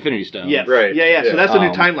the Infinity Stones. Yes. Right. Yeah. So that's a new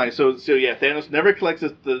timeline. So Thanos never collects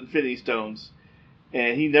the Infinity Stones,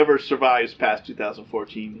 and he never survives past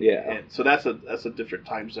 2014. Yeah. And so that's a different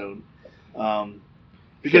time zone.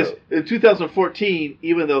 Because in 2014,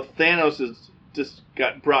 even though Thanos just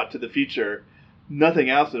got brought to the future, nothing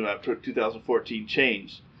else about 2014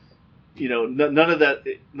 changed. None of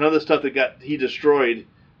the stuff that he destroyed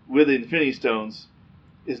with the Infinity Stones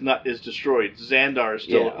is destroyed. Xandar is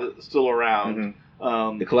still around.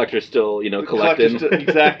 Mm-hmm. The Collector's still collecting.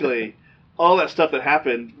 Exactly. All that stuff that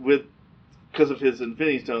happened because of his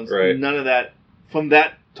Infinity Stones. Right. None of that from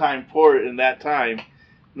that time forward in that time.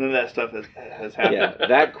 None of that stuff has happened. Yeah,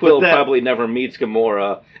 that Quill probably never meets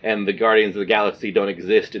Gamora, and the Guardians of the Galaxy don't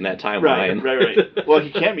exist in that timeline. Right. Well,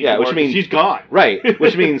 he can't be. Gamora, which means he's gone. Right,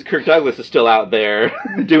 which means Kirk Douglas is still out there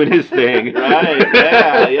doing his thing. Right.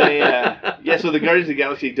 Yeah. So the Guardians of the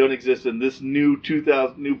Galaxy don't exist in this new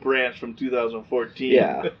branch from 2014.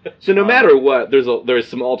 Yeah. So no matter what, there's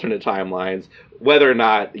some alternate timelines. Whether or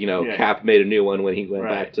not Cap made a new one when he went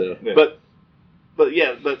back to. Yeah.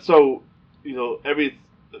 But so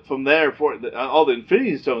from there, all the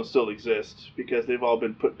Infinity Stones still exist because they've all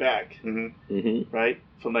been put back, right?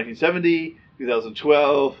 From 1970,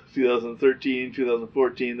 2012, 2013,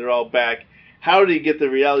 2014, they're all back. How did he get the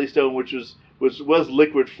Reality Stone, which was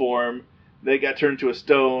liquid form? They got turned to a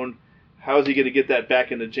stone. how is he going to get that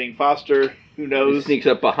back into Jane Foster? Who knows? He sneaks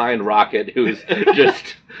up behind Rocket, who's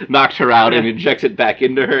just knocked her out and injects it back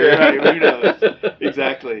into her. Yeah, right, who knows?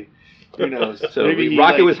 Exactly. Who knows? So maybe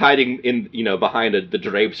Rocket was hiding in, behind the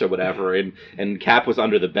drapes or whatever, and Cap was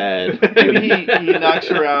under the bed. Maybe he knocks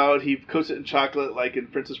her out. He coats it in chocolate, like in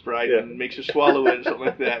Princess Bride, and makes her swallow it or something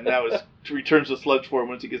like that. And now returns the sludge form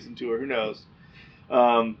once he gets into her. Who knows?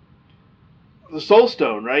 The Soul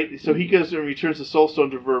Stone, right? So he goes and returns the Soul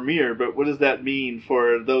Stone to Vermeer. But what does that mean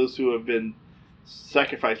for those who have been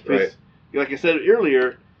sacrificed? Right. Like I said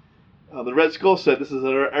earlier. The Red Skull said this is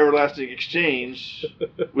an everlasting exchange,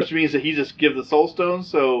 which means that he just gives the Soul Stone.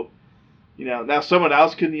 So, now someone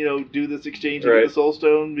else can, do this exchange and get the Soul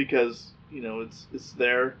Stone because, it's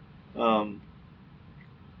there. Who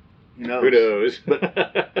knows? Who knows?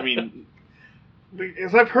 But, I mean,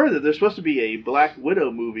 because I've heard that there's supposed to be a Black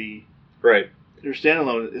Widow movie. Right. They're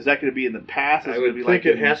standalone. Is that going to be in the past? I would think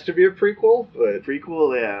it has to be a prequel. But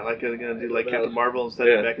prequel, yeah. Like they're going to do like Captain Marvel instead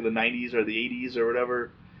of back in the 90s or the 80s or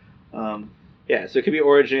whatever. Yeah, so it could be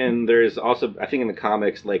origin. There's also, I think in the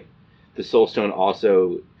comics, like, the Soul Stone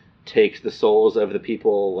also takes the souls of the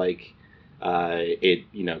people, like, it,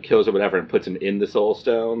 kills or whatever and puts them in the Soul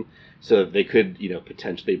Stone. So they could,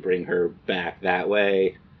 potentially bring her back that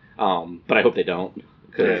way. But I hope they don't,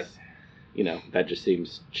 because, that just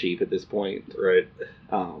seems cheap at this point. Right.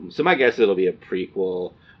 So my guess is it'll be a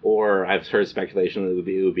prequel, or I've heard speculation that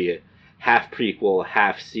it would be a half prequel,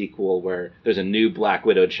 half sequel, where there's a new Black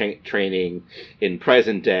Widow training in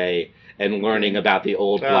present day and learning about the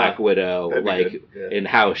old Black Widow, like, and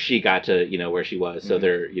how she got to, where she was. So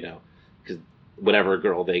they're, because whatever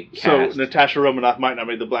girl they cast. So Natasha Romanoff might not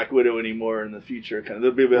be the Black Widow anymore in the future.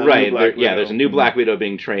 There'll be a right. New Black Widow. There's a new Black Widow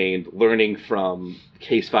being trained, learning from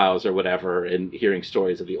case files or whatever, and hearing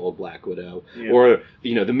stories of the old Black Widow. Yeah. Or,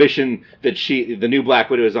 the mission that the new Black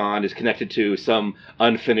Widow is on is connected to some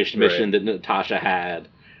unfinished mission that Natasha had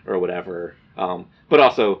or whatever. But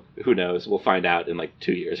also, who knows? We'll find out in like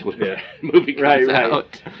 2 years when the movie comes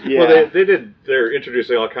out. Yeah. Well, they're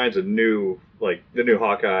introducing all kinds of new, like the new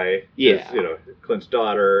Hawkeye. Yeah. Is, Clint's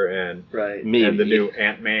daughter and and the new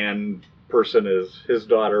Ant-Man person is his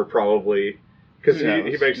daughter probably, because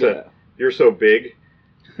he makes a "you're so big"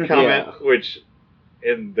 comment, which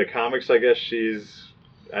in the comics I guess she's.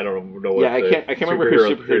 I don't know what. Yeah, I can't remember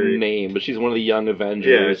her name, but she's one of the Young Avengers.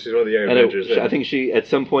 Yeah, she's one of the Young Avengers. I think she, at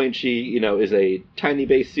some point, she is a tiny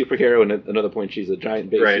base superhero, and at another point, she's a giant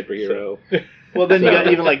base superhero. So. Well, then you got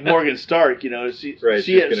even like Morgan Stark. She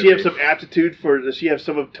has some aptitude for. Does she have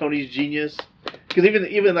some of Tony's genius? Because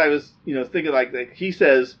even I was thinking like he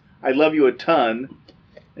says I love you a ton,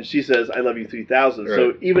 and she says I love you 3,000. Right.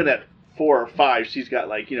 So even at 4 or 5, she's got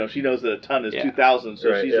like she knows that a ton is 2,000,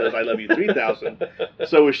 so she says I love you 3,000.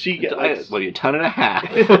 So is she get like a ton and a half?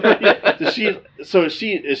 Does she? So is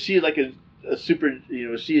she like a super?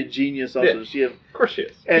 Is she a genius also? Does she have? Of course she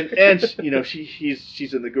is. And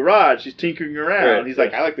she's in the garage. She's tinkering around. Right. He's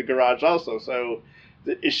like I like the garage also. So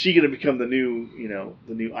is she going to become the new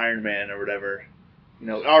the new Iron Man or whatever?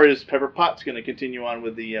 Or is Pepper Potts going to continue on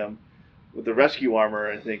with the rescue armor,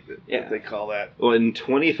 I think that they call that. Well, in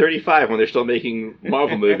 2035, when they're still making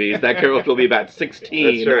Marvel movies, that girl will be about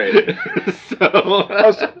 16. That's right.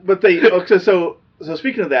 So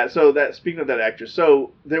speaking of that actress,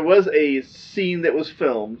 so there was a scene that was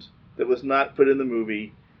filmed that was not put in the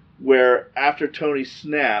movie, where after Tony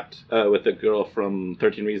snapped, with the girl from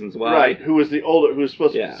 13 Reasons Why, right? Who was the older? Who was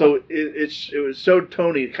supposed to? So it showed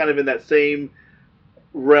Tony kind of in that same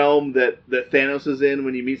realm that Thanos is in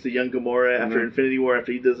when he meets the young Gamora after Infinity War,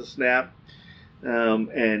 after he does a snap.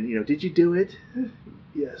 And did you do it?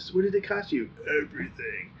 Yes. What did it cost you?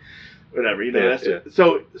 Everything. Whatever.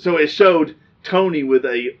 So it showed Tony with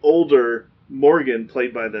a older Morgan,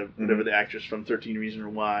 played by whatever the actress from 13 Reasons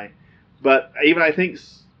Why. But even I think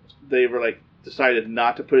they were like decided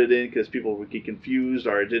not to put it in because people would get confused,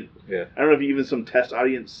 or it didn't. Yeah. I don't know if even some test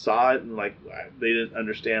audience saw it and like they didn't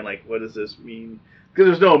understand like what does this mean. Because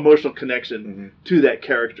there's no emotional connection to that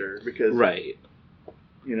character. Because, I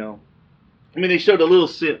mean, they showed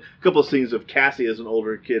a couple of scenes of Cassie as an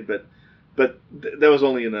older kid, but that was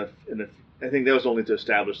only I think that was only to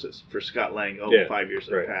establish this for Scott Lang. 5 years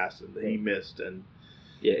have passed and he missed. And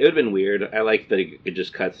yeah, it would have been weird. I like that it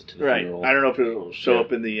just cuts to the funeral. I don't know if it'll show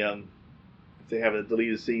up in the if they have a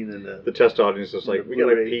deleted scene in the test audience is like we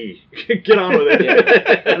gotta pee. Get on with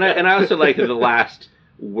it. And I also like that the last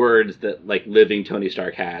words that like living Tony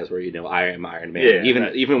Stark has, where I am Iron Man.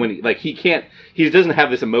 Even when he doesn't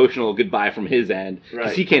have this emotional goodbye from his end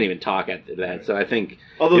because he can't even talk after that. Right. So I think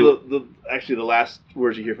the last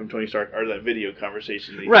words you hear from Tony Stark are that video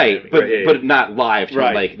conversation. But not live.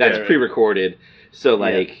 That's pre-recorded. So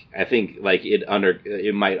I think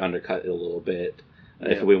it might undercut it a little bit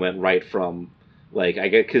if we went right from I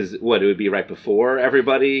guess because it would be right before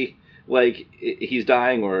everybody. He's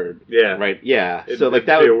dying, or so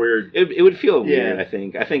that would weird. It would feel weird. I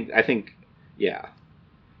think, yeah.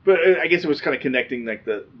 But I guess it was kind of connecting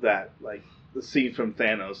the scene from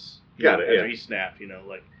Thanos. After he snapped,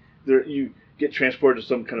 you get transported to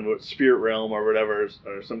some kind of a spirit realm or whatever,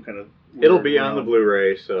 or some kind of. It'll be on the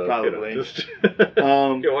Blu-ray, so probably just you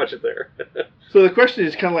can watch it there. So the question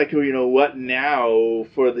is kind of what now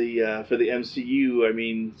for the MCU? I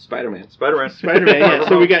mean, Spider-Man. Yeah.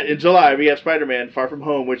 So we got in July we have Spider-Man: Far From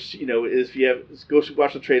Home, which is if you go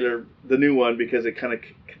watch the trailer, the new one, because it kind of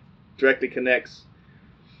directly connects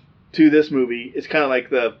to this movie. It's kind of like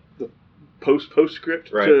the postscript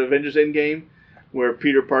to Avengers Endgame, where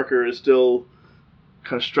Peter Parker is still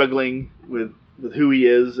kind of struggling with who he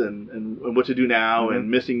is and what to do now, and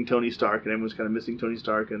missing Tony Stark, and everyone's kind of missing Tony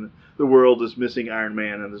Stark, and the world is missing Iron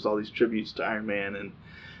Man, and there's all these tributes to Iron Man, and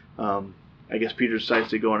I guess Peter decides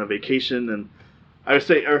to go on a vacation, and I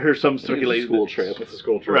heard some speculation. It's a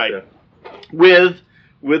school trip, right? Yeah.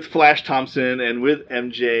 With Flash Thompson and with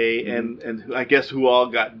MJ and I guess who all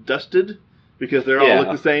got dusted because they're all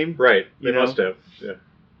look the same, right? They must have, yeah.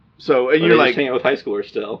 So and you're hanging out with high schoolers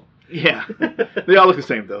still. Yeah, they all look the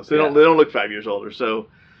same though. So they don't look 5 years older. So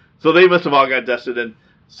they must have all got dusted. And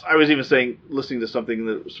I was even listening to something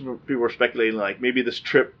that some people were speculating maybe this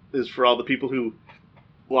trip is for all the people who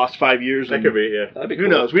lost 5 years. That could be, yeah. That'd be cool.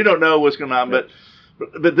 Who knows? We don't know what's going on, but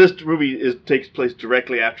this movie takes place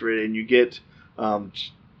directly after it, and you get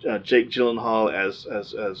Jake Gyllenhaal as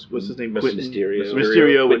what's his name? Mysterio.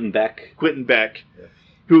 Quentin Beck. Yeah.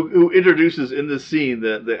 Who introduces in this scene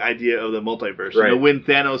the idea of the multiverse. Right. When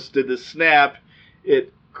Thanos did the snap,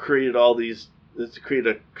 it created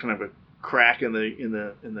a kind of a crack in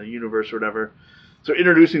the universe or whatever. So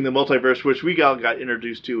introducing the multiverse, which we all got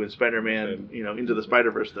introduced to in Spider-Man, Into the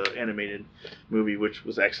Spider-Verse, the animated movie, which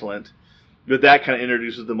was excellent. But that kind of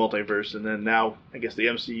introduces the multiverse, and then now I guess the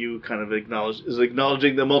MCU kind of is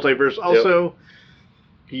acknowledging the multiverse also. Yep.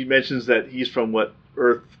 He mentions that he's from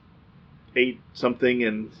Earth 8 something,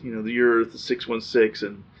 and the year Earth is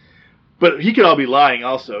 616, but he could all be lying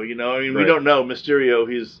also. We don't know. Mysterio,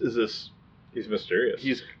 he's mysterious.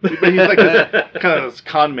 He's like this kind of this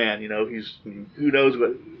con man. He's who knows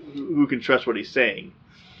who can trust what he's saying.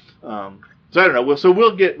 So I don't know. So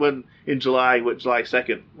we'll get in July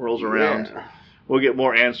 2nd rolls around. Yeah. We'll get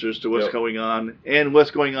more answers to what's going on and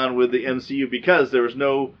what's going on with the MCU, because there was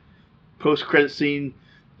no post-credit scene.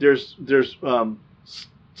 There's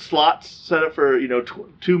slots set up for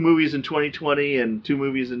 2 movies in 2020 and 2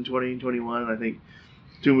 movies in 2021, and I think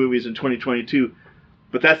 2 movies in 2022.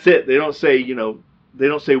 But that's it. They don't say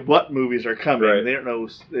what movies are coming. Right. They don't know.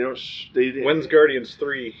 When's Guardians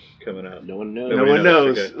 3 coming out? No one knows. No one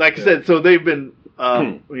knows. Okay. Like I said, so they've been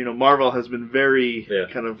Marvel has been very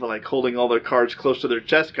kind of holding all their cards close to their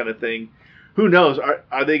chest kind of thing. Who knows?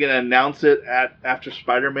 Are they going to announce it after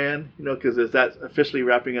Spider-Man? Because is that officially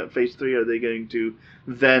wrapping up Phase 3? Are they going to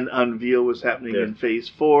then unveil what's happening in Phase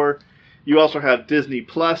 4? You also have Disney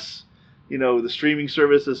Plus. The streaming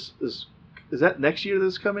service is that next year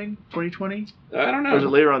that's coming? 2020? I don't know. Or is it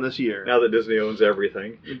later on this year? Now that Disney owns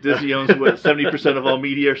everything. Disney owns 70% of all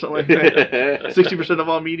media or something like that? 60% of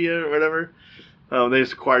all media or whatever. They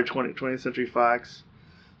just acquired 20th Century Fox.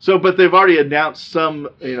 So, but they've already announced some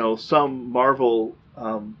Marvel.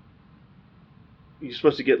 You're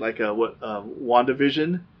supposed to get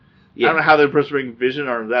WandaVision. Yeah. I don't know how they're supposed to bring Vision,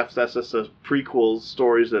 or that's just the prequel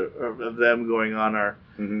stories of them going on. Are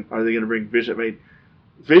they going to bring Vision? I mean,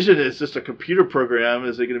 Vision is just a computer program.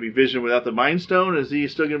 Is it going to be Vision without the Mind Stone? Is he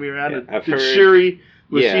still going to be around? Yeah, did Shuri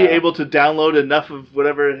was she able to download enough of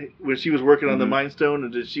whatever when she was working on the Mind Stone,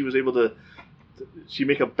 and she was able to? She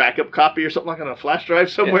make a backup copy or something on a flash drive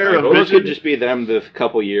somewhere? Or it could just be them the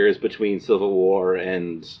couple years between Civil War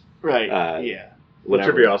and which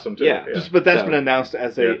would be awesome too. Yeah. But that's been announced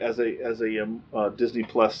as a Disney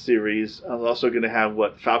Plus series. I'm also going to have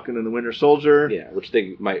Falcon and the Winter Soldier. Yeah, which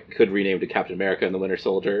they could rename to Captain America and the Winter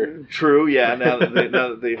Soldier. True. Yeah. Now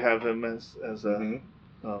that they have him as the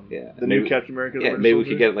new Captain America. Yeah, maybe we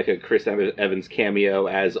could get a Chris Evans cameo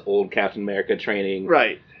as old Captain America training.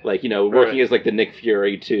 Right. Working as the Nick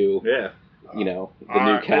Fury to the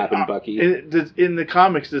new Cap and Bucky. In the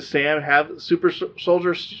comics, does Sam have super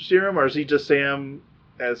soldier serum, or is he just Sam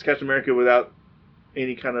as Captain America without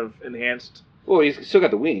any kind of enhanced. Well, he's still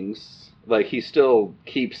got the wings. Like he still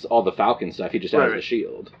keeps all the Falcon stuff. He just has the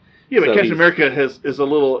shield. Yeah, but Captain America is a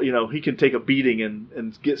little, he can take a beating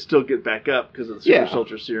and still get back up because of the super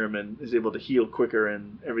soldier serum and is able to heal quicker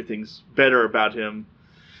and everything's better about him.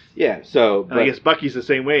 Yeah, so... I guess Bucky's the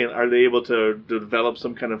same way. Are they able to develop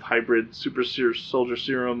some kind of hybrid super soldier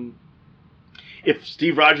serum? If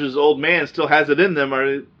Steve Rogers' old man still has it in them,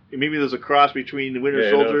 maybe there's a cross between the Winter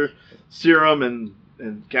Soldier serum and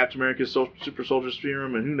Captain America's super soldier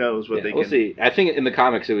serum, and who knows what they can... We'll see. I think in the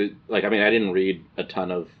comics it was... I didn't read a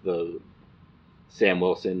ton of the Sam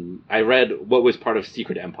Wilson. I read what was part of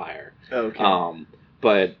Secret Empire. Okay.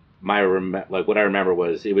 But... what I remember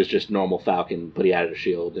was it was just normal Falcon, but he added a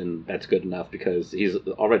shield, and that's good enough because he's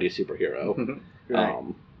already a superhero. Right.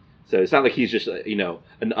 So it's not like he's just an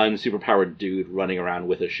unsuperpowered dude running around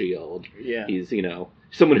with a shield. Yeah. He's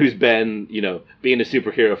someone who's been being a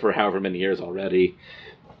superhero for however many years already.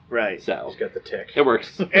 Right. So he's got the tick. It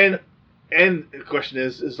works. And the question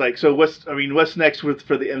is like, so what's next for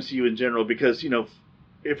the MCU in general? Because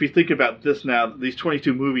if you think about this now, these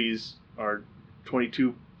 22 movies are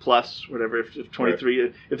 22 plus whatever, if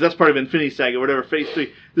 23, if that's part of Infinity Saga, whatever, Phase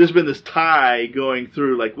 3, there's been this tie going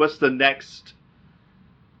through, like, what's the next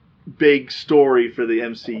big story for the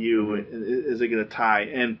MCU? Is it going to tie?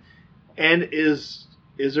 And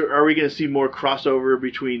are we going to see more crossover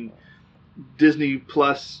between Disney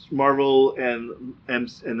Plus Marvel and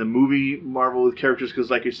the movie Marvel with characters? Because,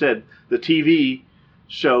 like you said, the TV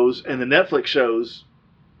shows and the Netflix shows,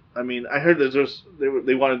 I heard that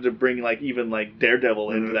they wanted to bring even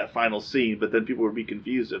Daredevil into that final scene, but then people would be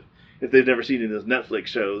confused if they've never seen any of those Netflix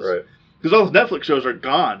shows, right? Because all those Netflix shows are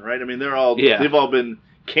gone, right? They've all been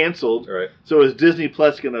canceled, right? So is Disney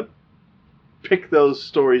Plus going to pick those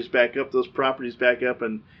stories back up, those properties back up,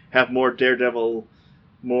 and have more Daredevil,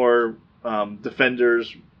 more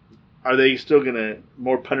Defenders? Are they still going to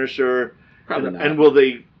more Punisher? Probably not. And will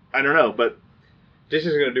they? I don't know, but.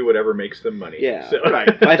 Disney's going to do whatever makes them money. Yeah, so. Right.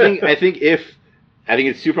 I think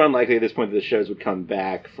it's super unlikely at this point that the shows would come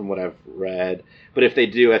back from what I've read. But if they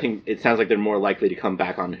do, I think it sounds like they're more likely to come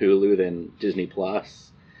back on Hulu than Disney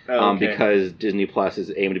Plus, because Disney Plus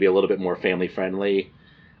is aimed to be a little bit more family friendly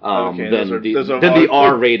than the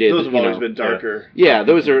R-rated. Those have always been darker. Yeah,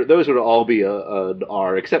 those would all be an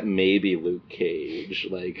R, except maybe Luke Cage,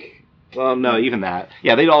 Well, no, even that.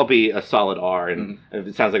 Yeah, they'd all be a solid R, and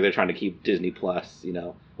it sounds like they're trying to keep Disney Plus, a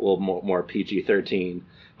little more PG-13.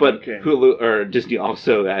 But Hulu or Disney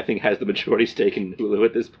also, I think, has the majority stake in Hulu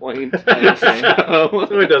at this point. So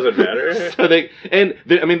it doesn't matter. So they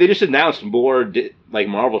just announced more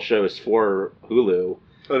Marvel shows for Hulu.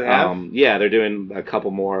 Oh, they have? Yeah, they're doing a couple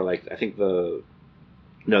more. I think the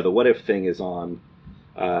What If thing is on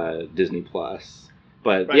Disney Plus.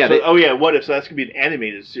 But right, What If? So that's gonna be an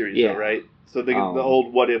animated series, though, right? So the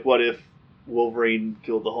old What If Wolverine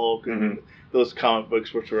killed the Hulk, and those comic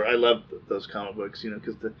books, I love those comic books,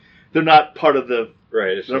 because they're not part of the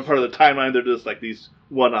they're not part of the timeline. They're just like these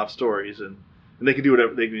one-off stories, and they can do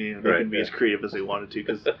whatever they can be as creative as they wanted to,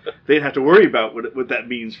 because they didn't have to worry about what that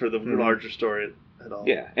means for the larger story at all.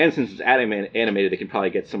 Yeah, and since it's animated, they can probably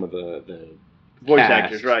get some of the voice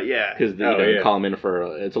actors, right? Yeah, because call them in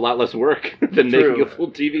for it's a lot less work than making a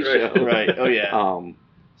full TV show, right? Oh yeah.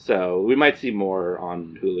 So we might see more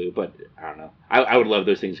on Hulu, but I don't know. I would love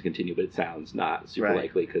those things to continue, but it sounds not super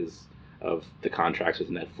likely because of the contracts with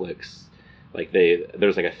Netflix.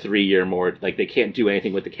 There's a 3-year more. They can't do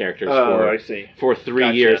anything with the characters for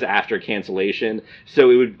 3 years after cancellation. So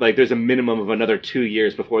it would there's a minimum of another 2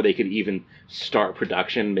 years before they could even start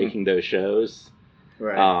production making those shows.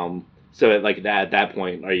 Right. So at that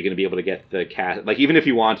point, are you going to be able to get the cast? Even if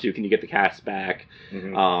you want to, can you get the cast back,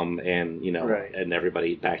 and and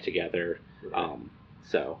everybody back together? Well,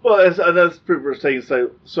 that's pretty much saying.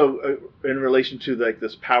 So in relation to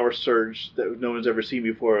this power surge that no one's ever seen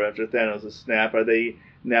before after Thanos' snap, are they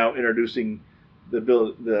now introducing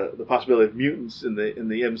the possibility of mutants in the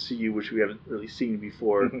MCU, which we haven't really seen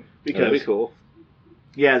before? Because that'd be cool.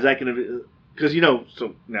 Yeah, is that going to be? Because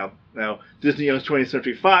so now Disney owns 20th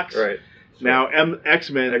Century Fox. Right. So now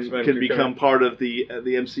X-Men can become part of the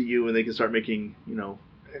MCU, and they can start making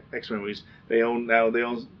X-Men movies. They own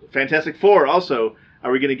Fantastic Four. Also,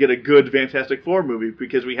 are we going to get a good Fantastic Four movie?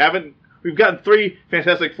 Because we've gotten 3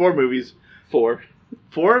 Fantastic Four movies. 4.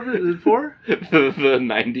 4 of it? Is it 4? the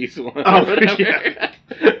 90s one. Oh, yeah.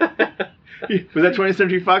 Was that 20th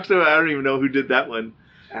Century Fox though? I don't even know who did that one.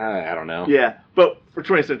 I don't know. Yeah, but for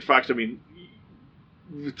 20th Century Fox,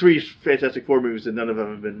 3 Fantastic Four movies, and none of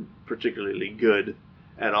them have been particularly good.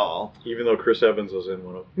 at all. Even though Chris Evans was in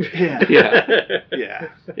one of them. Yeah.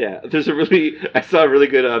 There's I saw a really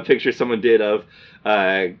good picture someone did of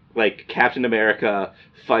like Captain America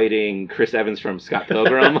fighting Chris Evans from Scott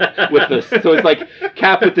Pilgrim so it's like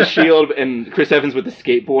Cap with the shield and Chris Evans with the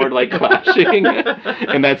skateboard like clashing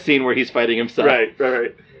in that scene where he's fighting himself. Right.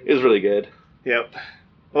 It was really good. Yep.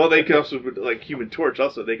 Well, they could also like Human Torch.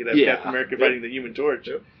 Also, they could have Captain America fighting the Human Torch.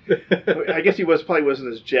 I guess he probably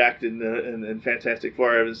wasn't as jacked in Fantastic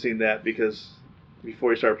Four. I haven't seen that because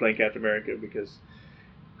before he started playing Captain America, because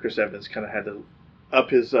Chris Evans kind of had to up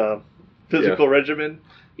his physical regimen.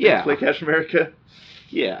 To play Captain America.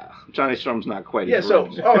 Yeah, Johnny Storm's not quite. So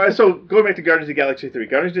going back to Guardians of the Galaxy 3.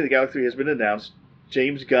 Guardians of the Galaxy 3 has been announced.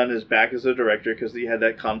 James Gunn is back as a director because he had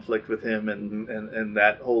that conflict with him and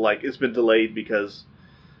that whole it's been delayed because.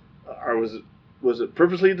 Or was it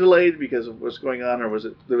purposely delayed because of what's going on, or was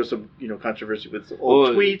it there was some controversy with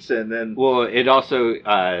old tweets and then? Well, it also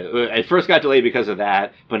it first got delayed because of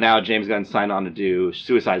that, but now James Gunn signed on to do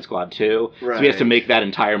Suicide Squad 2, so he has to make that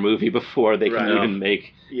entire movie before they can even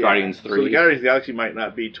make Guardians 3. So the Guardians of the Galaxy might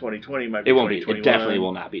not be 2020, might be it won't be. 2021. It definitely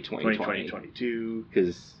will not be 2020. 2022.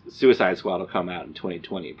 Because Suicide Squad will come out in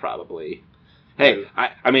 2020 probably. Hey,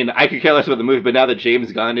 I mean, I could care less about the movie, but now that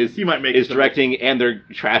James Gunn is directing and they're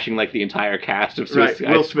trashing like the entire cast of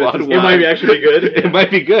Suicide Squad, it might actually be good. It might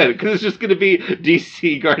be good because it's just going to be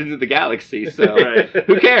DC Guardians of the Galaxy. So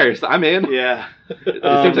who cares? I'm in. Yeah.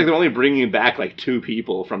 It seems like they're only bringing back like 2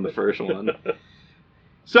 people from the first one.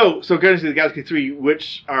 So Guardians of the Galaxy 3,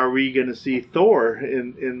 which are we going to see Thor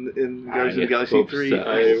in Guardians of the Galaxy 3? So.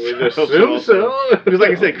 I would assume so. Because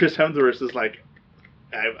like I said, Chris Hemsworth is like.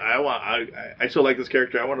 I still like this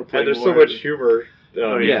character. I want to play. And there's more. so much humor,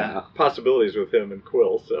 possibilities with him and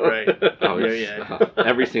Quill. So right.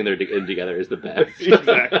 Every scene they're in together is the best.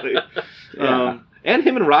 Exactly. And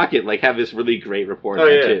him and Rocket have this really great rapport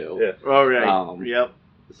too. Yeah. Oh right. Yep.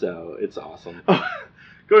 So it's awesome.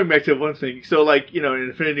 Going back to one thing, so in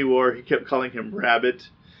Infinity War, he kept calling him Rabbit,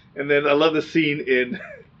 and then I love the scene in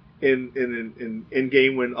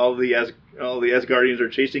Endgame when all the Asgardians are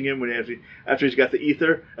chasing him after he's got the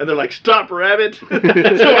ether, and they're like, "Stop, Rabbit!" So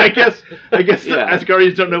I guess the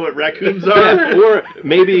Asgardians don't know what raccoons are, or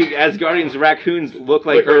maybe Asgardians raccoons look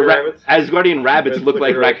like Asgardian rabbits look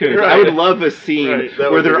like raccoons. Right. I would love a scene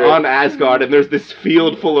where they're on Asgard and there's this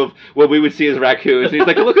field full of what we would see as raccoons, and he's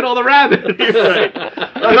like, "Look at all the rabbits!" Right.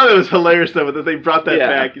 I thought it was hilarious though that they brought that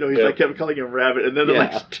back. He's kept calling him Rabbit, and then they're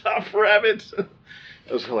like, "Stop, Rabbit!"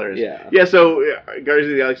 That was hilarious. Yeah. So Guardians of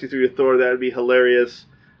the Galaxy 3 with Thor, that would be hilarious.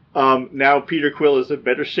 Now Peter Quill is in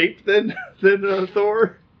better shape than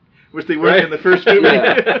Thor, which they weren't in the first movie.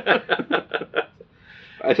 Yeah.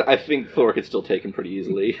 I think Thor could still take him pretty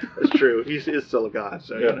easily. That's true. He is still a god.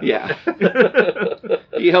 So yeah.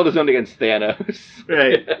 He held his own against Thanos.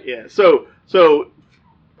 Right. Yeah. So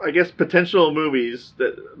I guess potential movies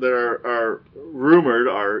that are rumored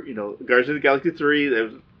are Guardians of the Galaxy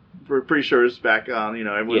 3. We're pretty sure it's back on.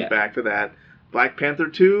 Everyone's back for that. Black Panther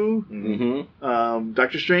 2. Mm-hmm.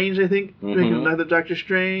 Doctor Strange, I think. Another Doctor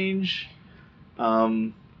Strange. I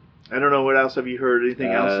don't know what else have you heard.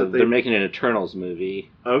 Anything else that they're making an Eternals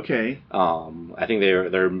movie. Okay. I think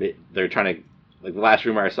they're trying to the last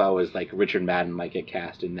rumor I saw was Richard Madden might get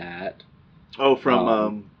cast in that. Oh,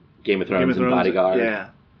 from Game of Thrones and Bodyguard. Yeah.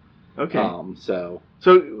 Okay. So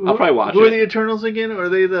I'll probably watch it. Who are the Eternals again? Or are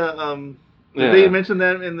they the Did they mention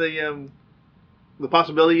that in the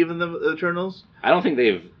possibility even the Eternals? I don't think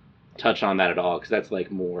they've touched on that at all because that's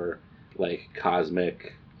more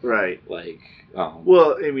cosmic. Right.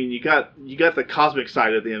 Well, I mean, you got the cosmic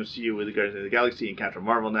side of the MCU with the Guardians of the Galaxy and Captain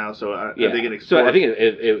Marvel now. So are they going to explore? So I think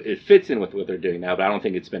it fits in with what they're doing now, but I don't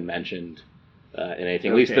think it's been mentioned in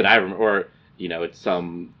anything. At least that I remember, or it's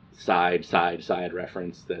some side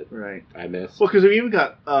reference that I missed. Well, because we even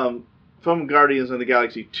got from Guardians of the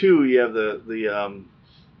Galaxy 2, you have the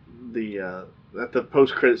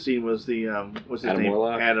post credit scene was the what's his Adam name?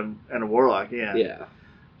 Warlock? Adam Warlock. Yeah. Yeah.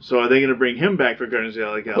 So are they going to bring him back for Guardians of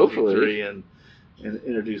the Galaxy Hopefully. 3 and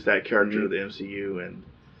introduce that character to the MCU? And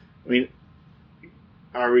I mean,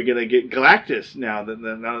 are we going to get Galactus now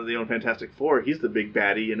that they own Fantastic Four? He's the big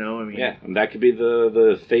baddie, I mean, and that could be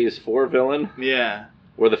the Phase 4 villain. Yeah.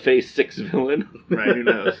 Or the Phase 6 villain. Right, who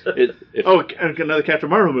knows? And another Captain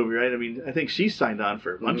Marvel movie, right? I mean, I think she's signed on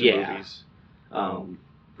for a bunch of movies.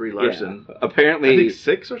 Brie Larson. Yeah. Apparently, I think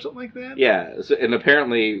 6 or something like that. Yeah, and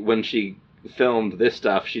apparently when she filmed this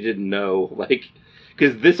stuff, she didn't know,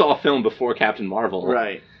 because this all filmed before Captain Marvel.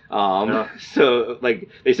 Right. So,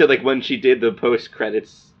 they said, when she did the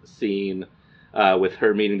post-credits scene with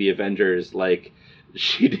her meeting the Avengers,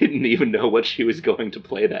 she didn't even know what she was going to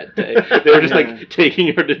play that day. They were just like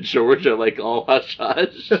taking her to Georgia, like all hush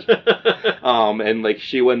hush. And like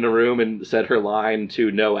she went in a room and said her line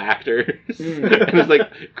to no actors. And it was like,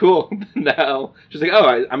 cool. Now she's like,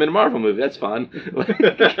 oh, I'm in a Marvel movie. That's fun.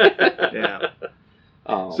 Yeah.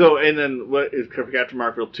 So, and then what is Captain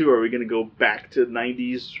Marvel 2? Are we going to go back to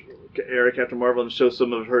 90s era Captain Marvel and show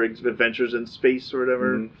some of her adventures in space or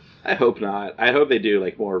whatever? Mm-hmm. I hope not. I hope they do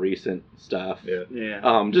like more recent stuff.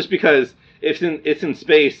 Yeah. Just because it's in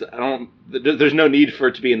space, there's no need for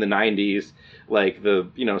it to be in the 90s. Like the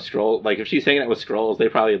Skrull. Like if she's hanging out with Skrulls, they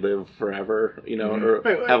probably live forever.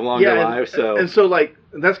 Or have longer lives. And so like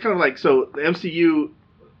that's kind of like so the MCU,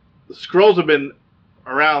 the Skrulls have been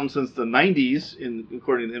around since the 90s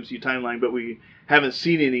according to the MCU timeline, but we haven't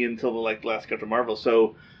seen any until the last Captain Marvel.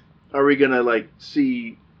 So are we gonna like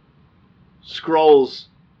see Skrulls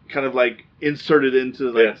kind of like inserted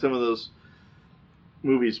into some of those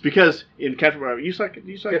movies? Because in Captain Marvel, you saw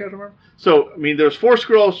Captain Marvel? So I mean, there's 4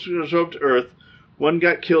 Skrulls who showed up to Earth. One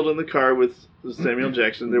got killed in the car with Samuel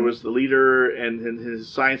Jackson. There was the leader and his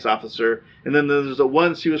science officer, and then there's the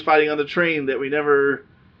one she was fighting on the train that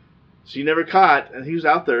she never caught, and he was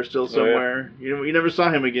out there still somewhere. You never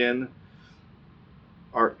saw him again,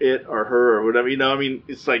 or it, or her, or whatever. I mean,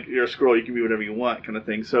 it's like you're a Skrull, you can be whatever you want, kind of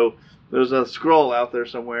thing. So there's a Skrull out there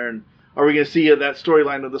somewhere, and are we going to see that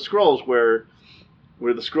storyline of the Skrulls where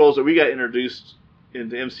the Skrulls that we got introduced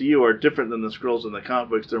into MCU are different than the Skrulls in the comic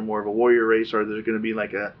books? They're more of a warrior race, or there's going to be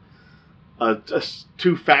like a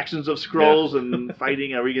 2 factions of Skrulls and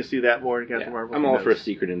fighting? Are we going to see that more in Captain Marvel? I'm all for a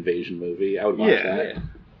Secret Invasion movie. I would watch that. Yeah.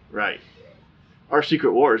 Right. Our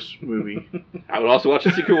Secret Wars movie. I would also watch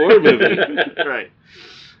a Secret Wars movie. Right.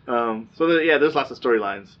 So there's lots of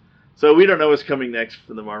storylines. So we don't know what's coming next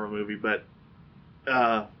for the Marvel movie, but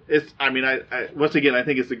it's. I mean, I once again I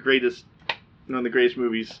think it's the greatest, one of the greatest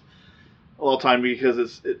movies of all time,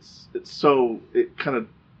 because it kind of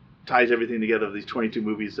ties everything together. These 22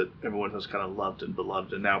 movies that everyone has kind of loved and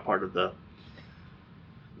beloved, and now part of the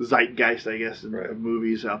zeitgeist, I guess, of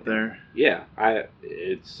movies out there. Yeah,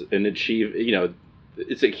 it's an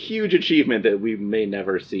it's a huge achievement that we may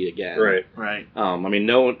never see again. Right. I mean,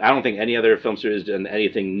 I don't think any other film studio has done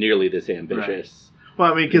anything nearly this ambitious. Right.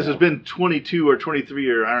 Well, I mean, because there's been 22 or 23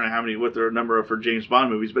 or I don't know how many, what their number are for James Bond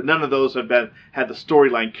movies, but none of those have had the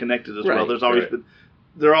storyline connected as well. There's always been,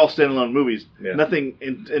 they're all standalone movies. Yeah. Nothing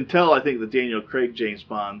until I think the Daniel Craig James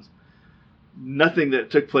Bonds. Nothing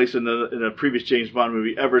that took place in a previous James Bond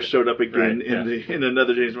movie ever showed up again in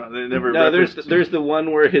another James Bond. They never. No, there's the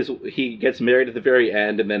one where he gets married at the very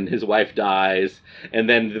end, and then his wife dies, and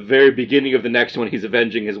then the very beginning of the next one, he's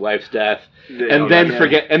avenging his wife's death, and then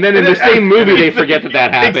in the same movie they forget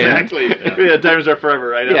that happened. Exactly. Yeah, Diamonds Are Forever,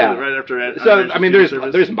 right? Yeah. Right after. So I mean,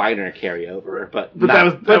 there's minor carryover, but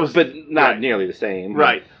not nearly the same.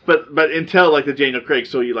 Right. But until like the Daniel Craig,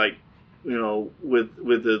 so you like, with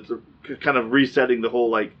the kind of resetting the whole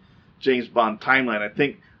like James Bond timeline. I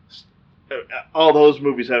think all those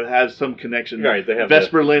movies have had some connection. Right, they have.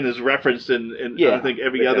 Vesper Lynn is referenced in I think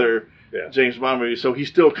every other James Bond movie. So he's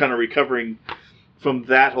still kind of recovering from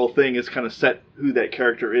that whole thing. It's kind of set who that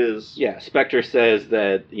character is. Yeah, Spectre says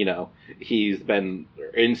that he's been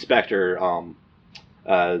Inspector.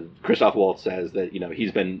 Christoph Waltz says that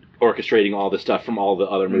he's been orchestrating all the stuff from all the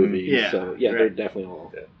other movies. Yeah, so they're definitely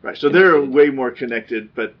all right. So they're way more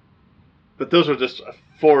connected, but those are just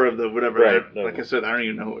 4 of the whatever. Right. Like I said, I don't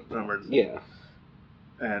even know what numbers. Yeah.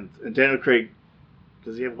 And Daniel Craig,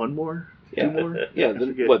 does he have one more? Yeah. 2 more? Yeah.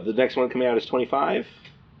 The next one coming out is 25?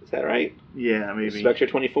 Is that right? Yeah, maybe. Spectre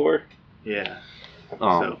 24? Yeah.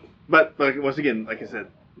 So, but once again, like I said,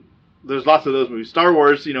 there's lots of those movies. Star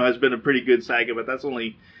Wars, has been a pretty good saga, but that's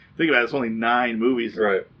only, think about it, it's only 9 movies.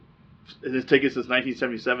 Right. And it's taken since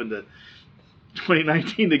 1977 to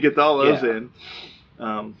 2019 to get all those in.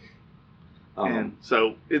 And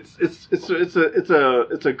so it's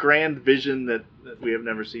a grand vision that we have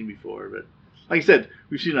never seen before. But like I said,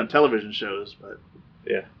 we've seen it on television shows, but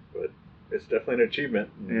it's definitely an achievement.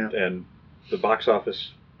 Yeah. And the box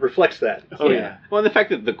office reflects that. Oh yeah. Well, the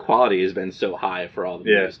fact that the quality has been so high for all the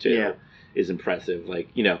movies too is impressive. Like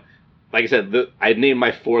like I said, I'd name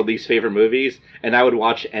my 4 least favorite movies, and I would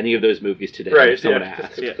watch any of those movies today if someone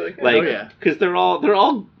asked. Because they're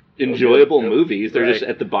all enjoyable movies. They're just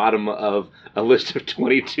at the bottom of a list of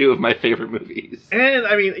 22 of my favorite movies. And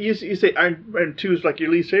I mean, you say Iron Man 2 is like your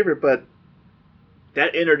least favorite, but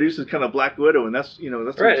that introduces kind of Black Widow, and that's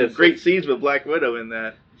some great scenes with Black Widow in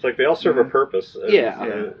that. It's like they all serve a purpose. And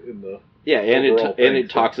it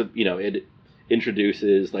talks of it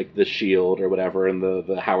introduces like the shield or whatever and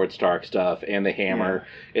the Howard Stark stuff and the hammer.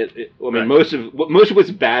 Yeah. I mean, most of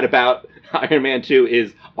what's bad about Iron Man 2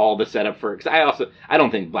 is all the setup for. Because I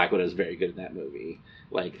don't think Black Widow is very good in that movie.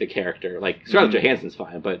 Like the character, like Scarlett Johansson's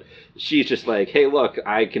fine, but she's just like, hey, look,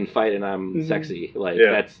 I can fight and I'm sexy. Like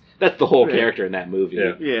that's the whole character in that movie.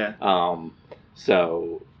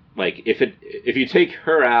 So like if you take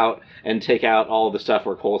her out and take out all the stuff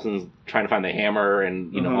where Coulson's trying to find the hammer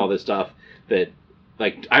and you know all this stuff, that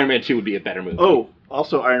like Iron Man 2 would be a better movie. Oh,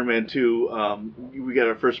 also Iron Man 2, we got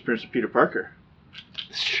our first appearance of Peter Parker.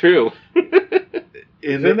 It's true.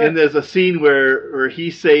 And there's a scene where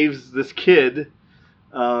he saves this kid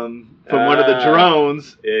from one of the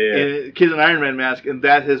drones, and kid in an Iron Man mask, and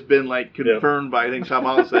that has been like confirmed by, I think Tom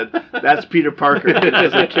Holland said, that's Peter Parker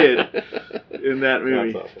as a kid in that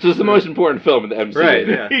movie. Awesome. So it's the most important film in the MCU. Right,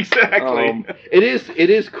 yeah. Exactly. It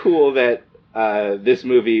is cool that this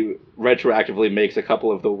movie retroactively makes a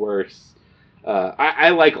couple of the worst. I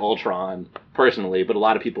like Ultron personally, but a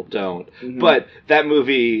lot of people don't. But that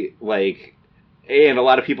movie, like, and a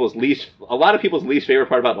lot of people's least favorite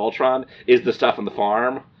part about Ultron is the stuff on the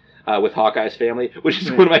farm with Hawkeye's family, which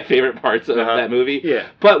is one of my favorite parts of that movie. Yeah.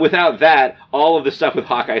 But without that, all of the stuff with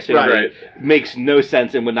Hawkeye's family makes no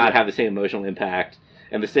sense and would not have the same emotional impact.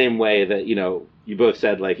 And the same way that, you know, you both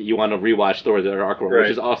said, like, you want to rewatch Thor: The Dark World,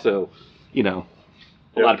 which is also, you know,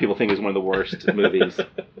 a lot of people think is one of the worst movies.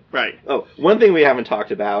 Right. Oh, one thing we haven't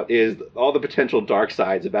talked about is all the potential dark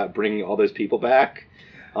sides about bringing all those people back.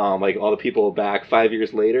 Like all the people back 5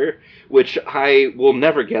 years later, which I will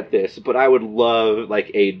never get this, but I would love like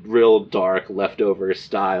a real dark leftover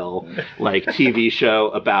style like TV show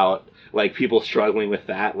about like people struggling with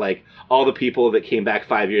that, like all the people that came back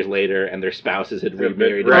 5 years later and their spouses had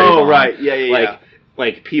remarried. Oh, right, yeah.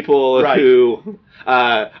 Like people who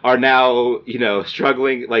are now, you know,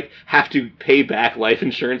 struggling, like have to pay back life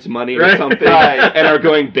insurance money or something, and are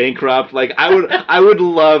going bankrupt. Like I would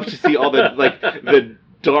love to see all the like the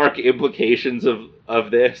dark implications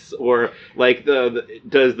of this, or like a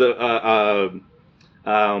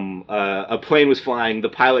plane was flying, the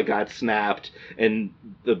pilot got snapped, and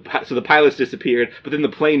so the pilots disappeared, but then the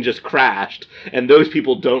plane just crashed, and those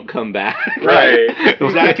people don't come back. Right.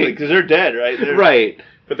 Exactly, because they're dead, right? Right.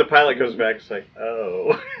 But the pilot goes back, it's like,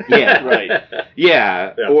 oh. Yeah. Right.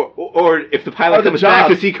 Yeah. Or if the pilot comes back,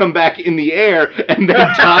 does he come back in the air and then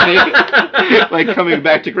die, like coming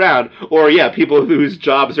back to ground? Or, people whose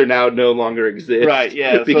jobs are now no longer exist. Right,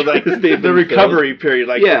 yeah. So, like, the recovery period.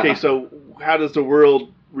 Like, okay, so how does the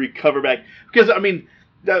world recover back? Because, I mean,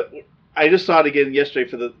 I just saw it again yesterday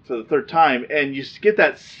for the third time, and you get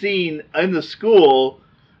that scene in the school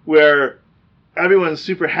where everyone's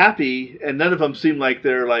super happy, and none of them seem like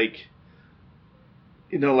they're like,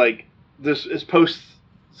 you know, like this is post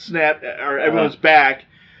snap or everyone's back,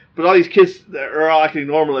 but all these kids are all acting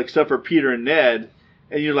normal except for Peter and Ned,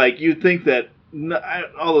 and you're like, you'd think that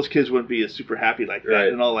all those kids wouldn't be as super happy like that,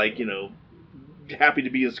 and all like, you know, happy to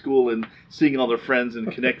be in school and seeing all their friends and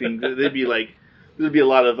connecting. They'd be like, there'd be a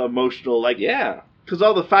lot of emotional, like, because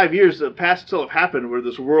all the 5 years that past still have happened where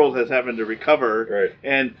this world has happened to recover,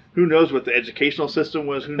 and who knows what the educational system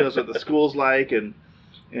was, who knows what the school's like, and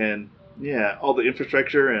all the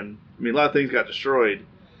infrastructure, and I mean, a lot of things got destroyed,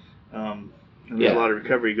 and there's a lot of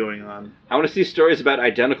recovery going on. I want to see stories about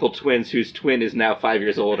identical twins whose twin is now 5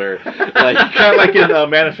 years older, like kind of like in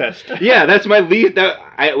Manifest. Yeah, that's my least.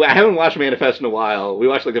 I haven't watched Manifest in a while. We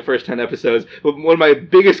watched like the first 10 episodes, but one of my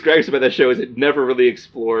biggest gripes about that show is it never really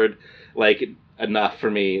explored like enough for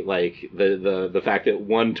me, like the fact that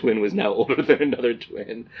one twin was now older than another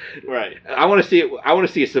twin. Right. I want to see it. I want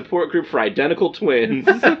to see a support group for identical twins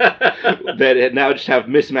that now just have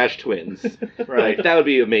mismatched twins. Right. Like, that would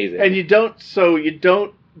be amazing. And you don't see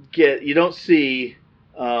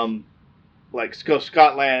like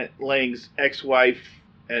Scott Lang's ex-wife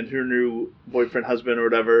and her new boyfriend, husband, or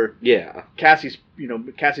whatever. Yeah. Cassie's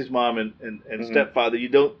mom and stepfather.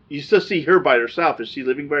 You still see her by herself. Is she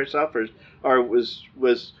living by herself, or was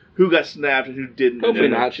who got snapped and who didn't? Hopefully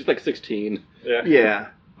not. She's like 16. Yeah. Yeah.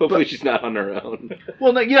 Hopefully she's not on her own.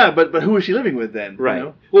 Well, no, yeah, but who was she living with then? Right. You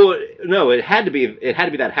know? Well, no, it had to be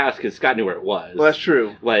that house because Scott knew where it was. Well, that's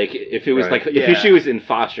true. Like if it was if she was in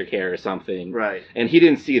foster care or something, right? And he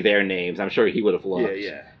didn't see their names, I'm sure he would have looked.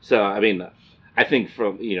 Yeah. So I mean, I think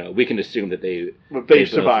from we can assume that they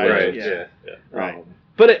survived. Right. Yeah. Right.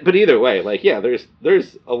 But either way, like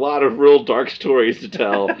there's a lot of real dark stories to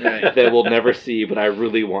tell that we'll never see, but I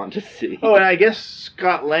really want to see. Oh, and I guess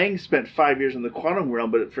Scott Lang spent 5 years in the quantum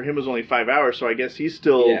realm, but for him it was only 5 hours, so I guess he's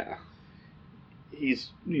still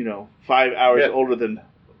he's 5 hours older than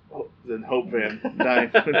Hope Van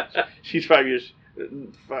Dyne. She's 5 years.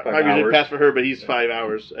 5 years had passed for her, but he's 5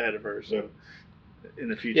 hours ahead of her. So in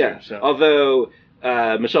the future. Yeah. So. Although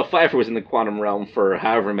Michelle Pfeiffer was in the quantum realm for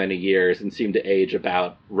however many years and seemed to age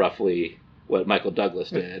about roughly what Michael Douglas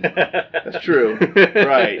did. That's true.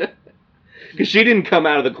 Right. Because she didn't come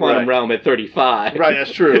out of the quantum realm at 35. Right.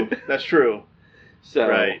 That's true. That's true. So.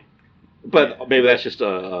 Right. But maybe that's just a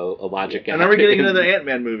logic. And are we getting another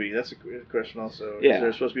Ant-Man movie? That's a question also. Yeah. Is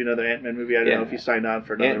there supposed to be another Ant-Man movie? I don't know if he signed on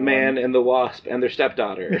for another Ant-Man and the Wasp and their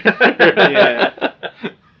stepdaughter. Yeah.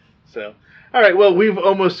 So, all right. Well, we've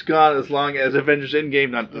almost gone as long as Avengers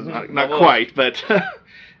Endgame. Not quite, but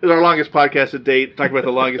it's our longest podcast to date. Talk about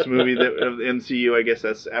the longest movie of the MCU. I guess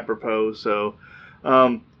that's apropos. So,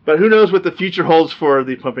 but who knows what the future holds for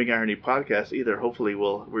the Pumping Irony podcast either. Hopefully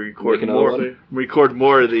we'll record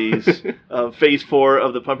more of these. Phase 4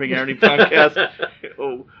 of the Pumping Irony podcast.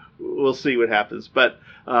 We'll see what happens. But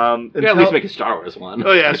at least make a Star Wars one.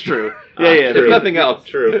 Oh, yeah, that's true. Yeah. If nothing else.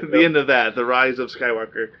 True. The end of that, the rise of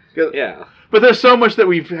Skywalker. Yeah. But there's so much that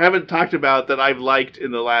we haven't talked about that I've liked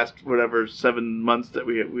in the last 7 months that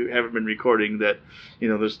we haven't been recording. That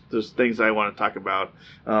there's things I want to talk about.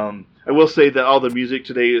 I will say that all the music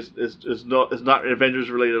today is not Avengers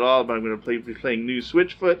related at all. But I'm going to be playing new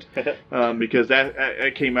Switchfoot because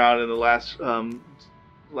that came out in the last 5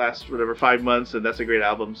 months, and that's a great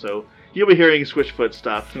album. So you'll be hearing Switchfoot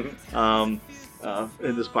stuff. In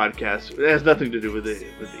this podcast. It has nothing to do with the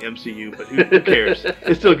MCU, but who cares?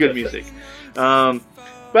 It's still good music.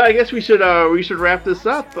 But I guess we should wrap this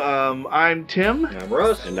up. I'm Tim. I'm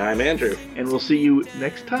Russ. And I'm Andrew. And we'll see you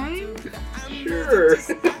next time? Sure.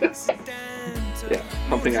 Yeah.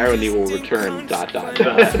 Pumping Irony will return. ... All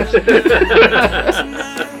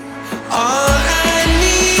I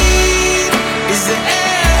need is the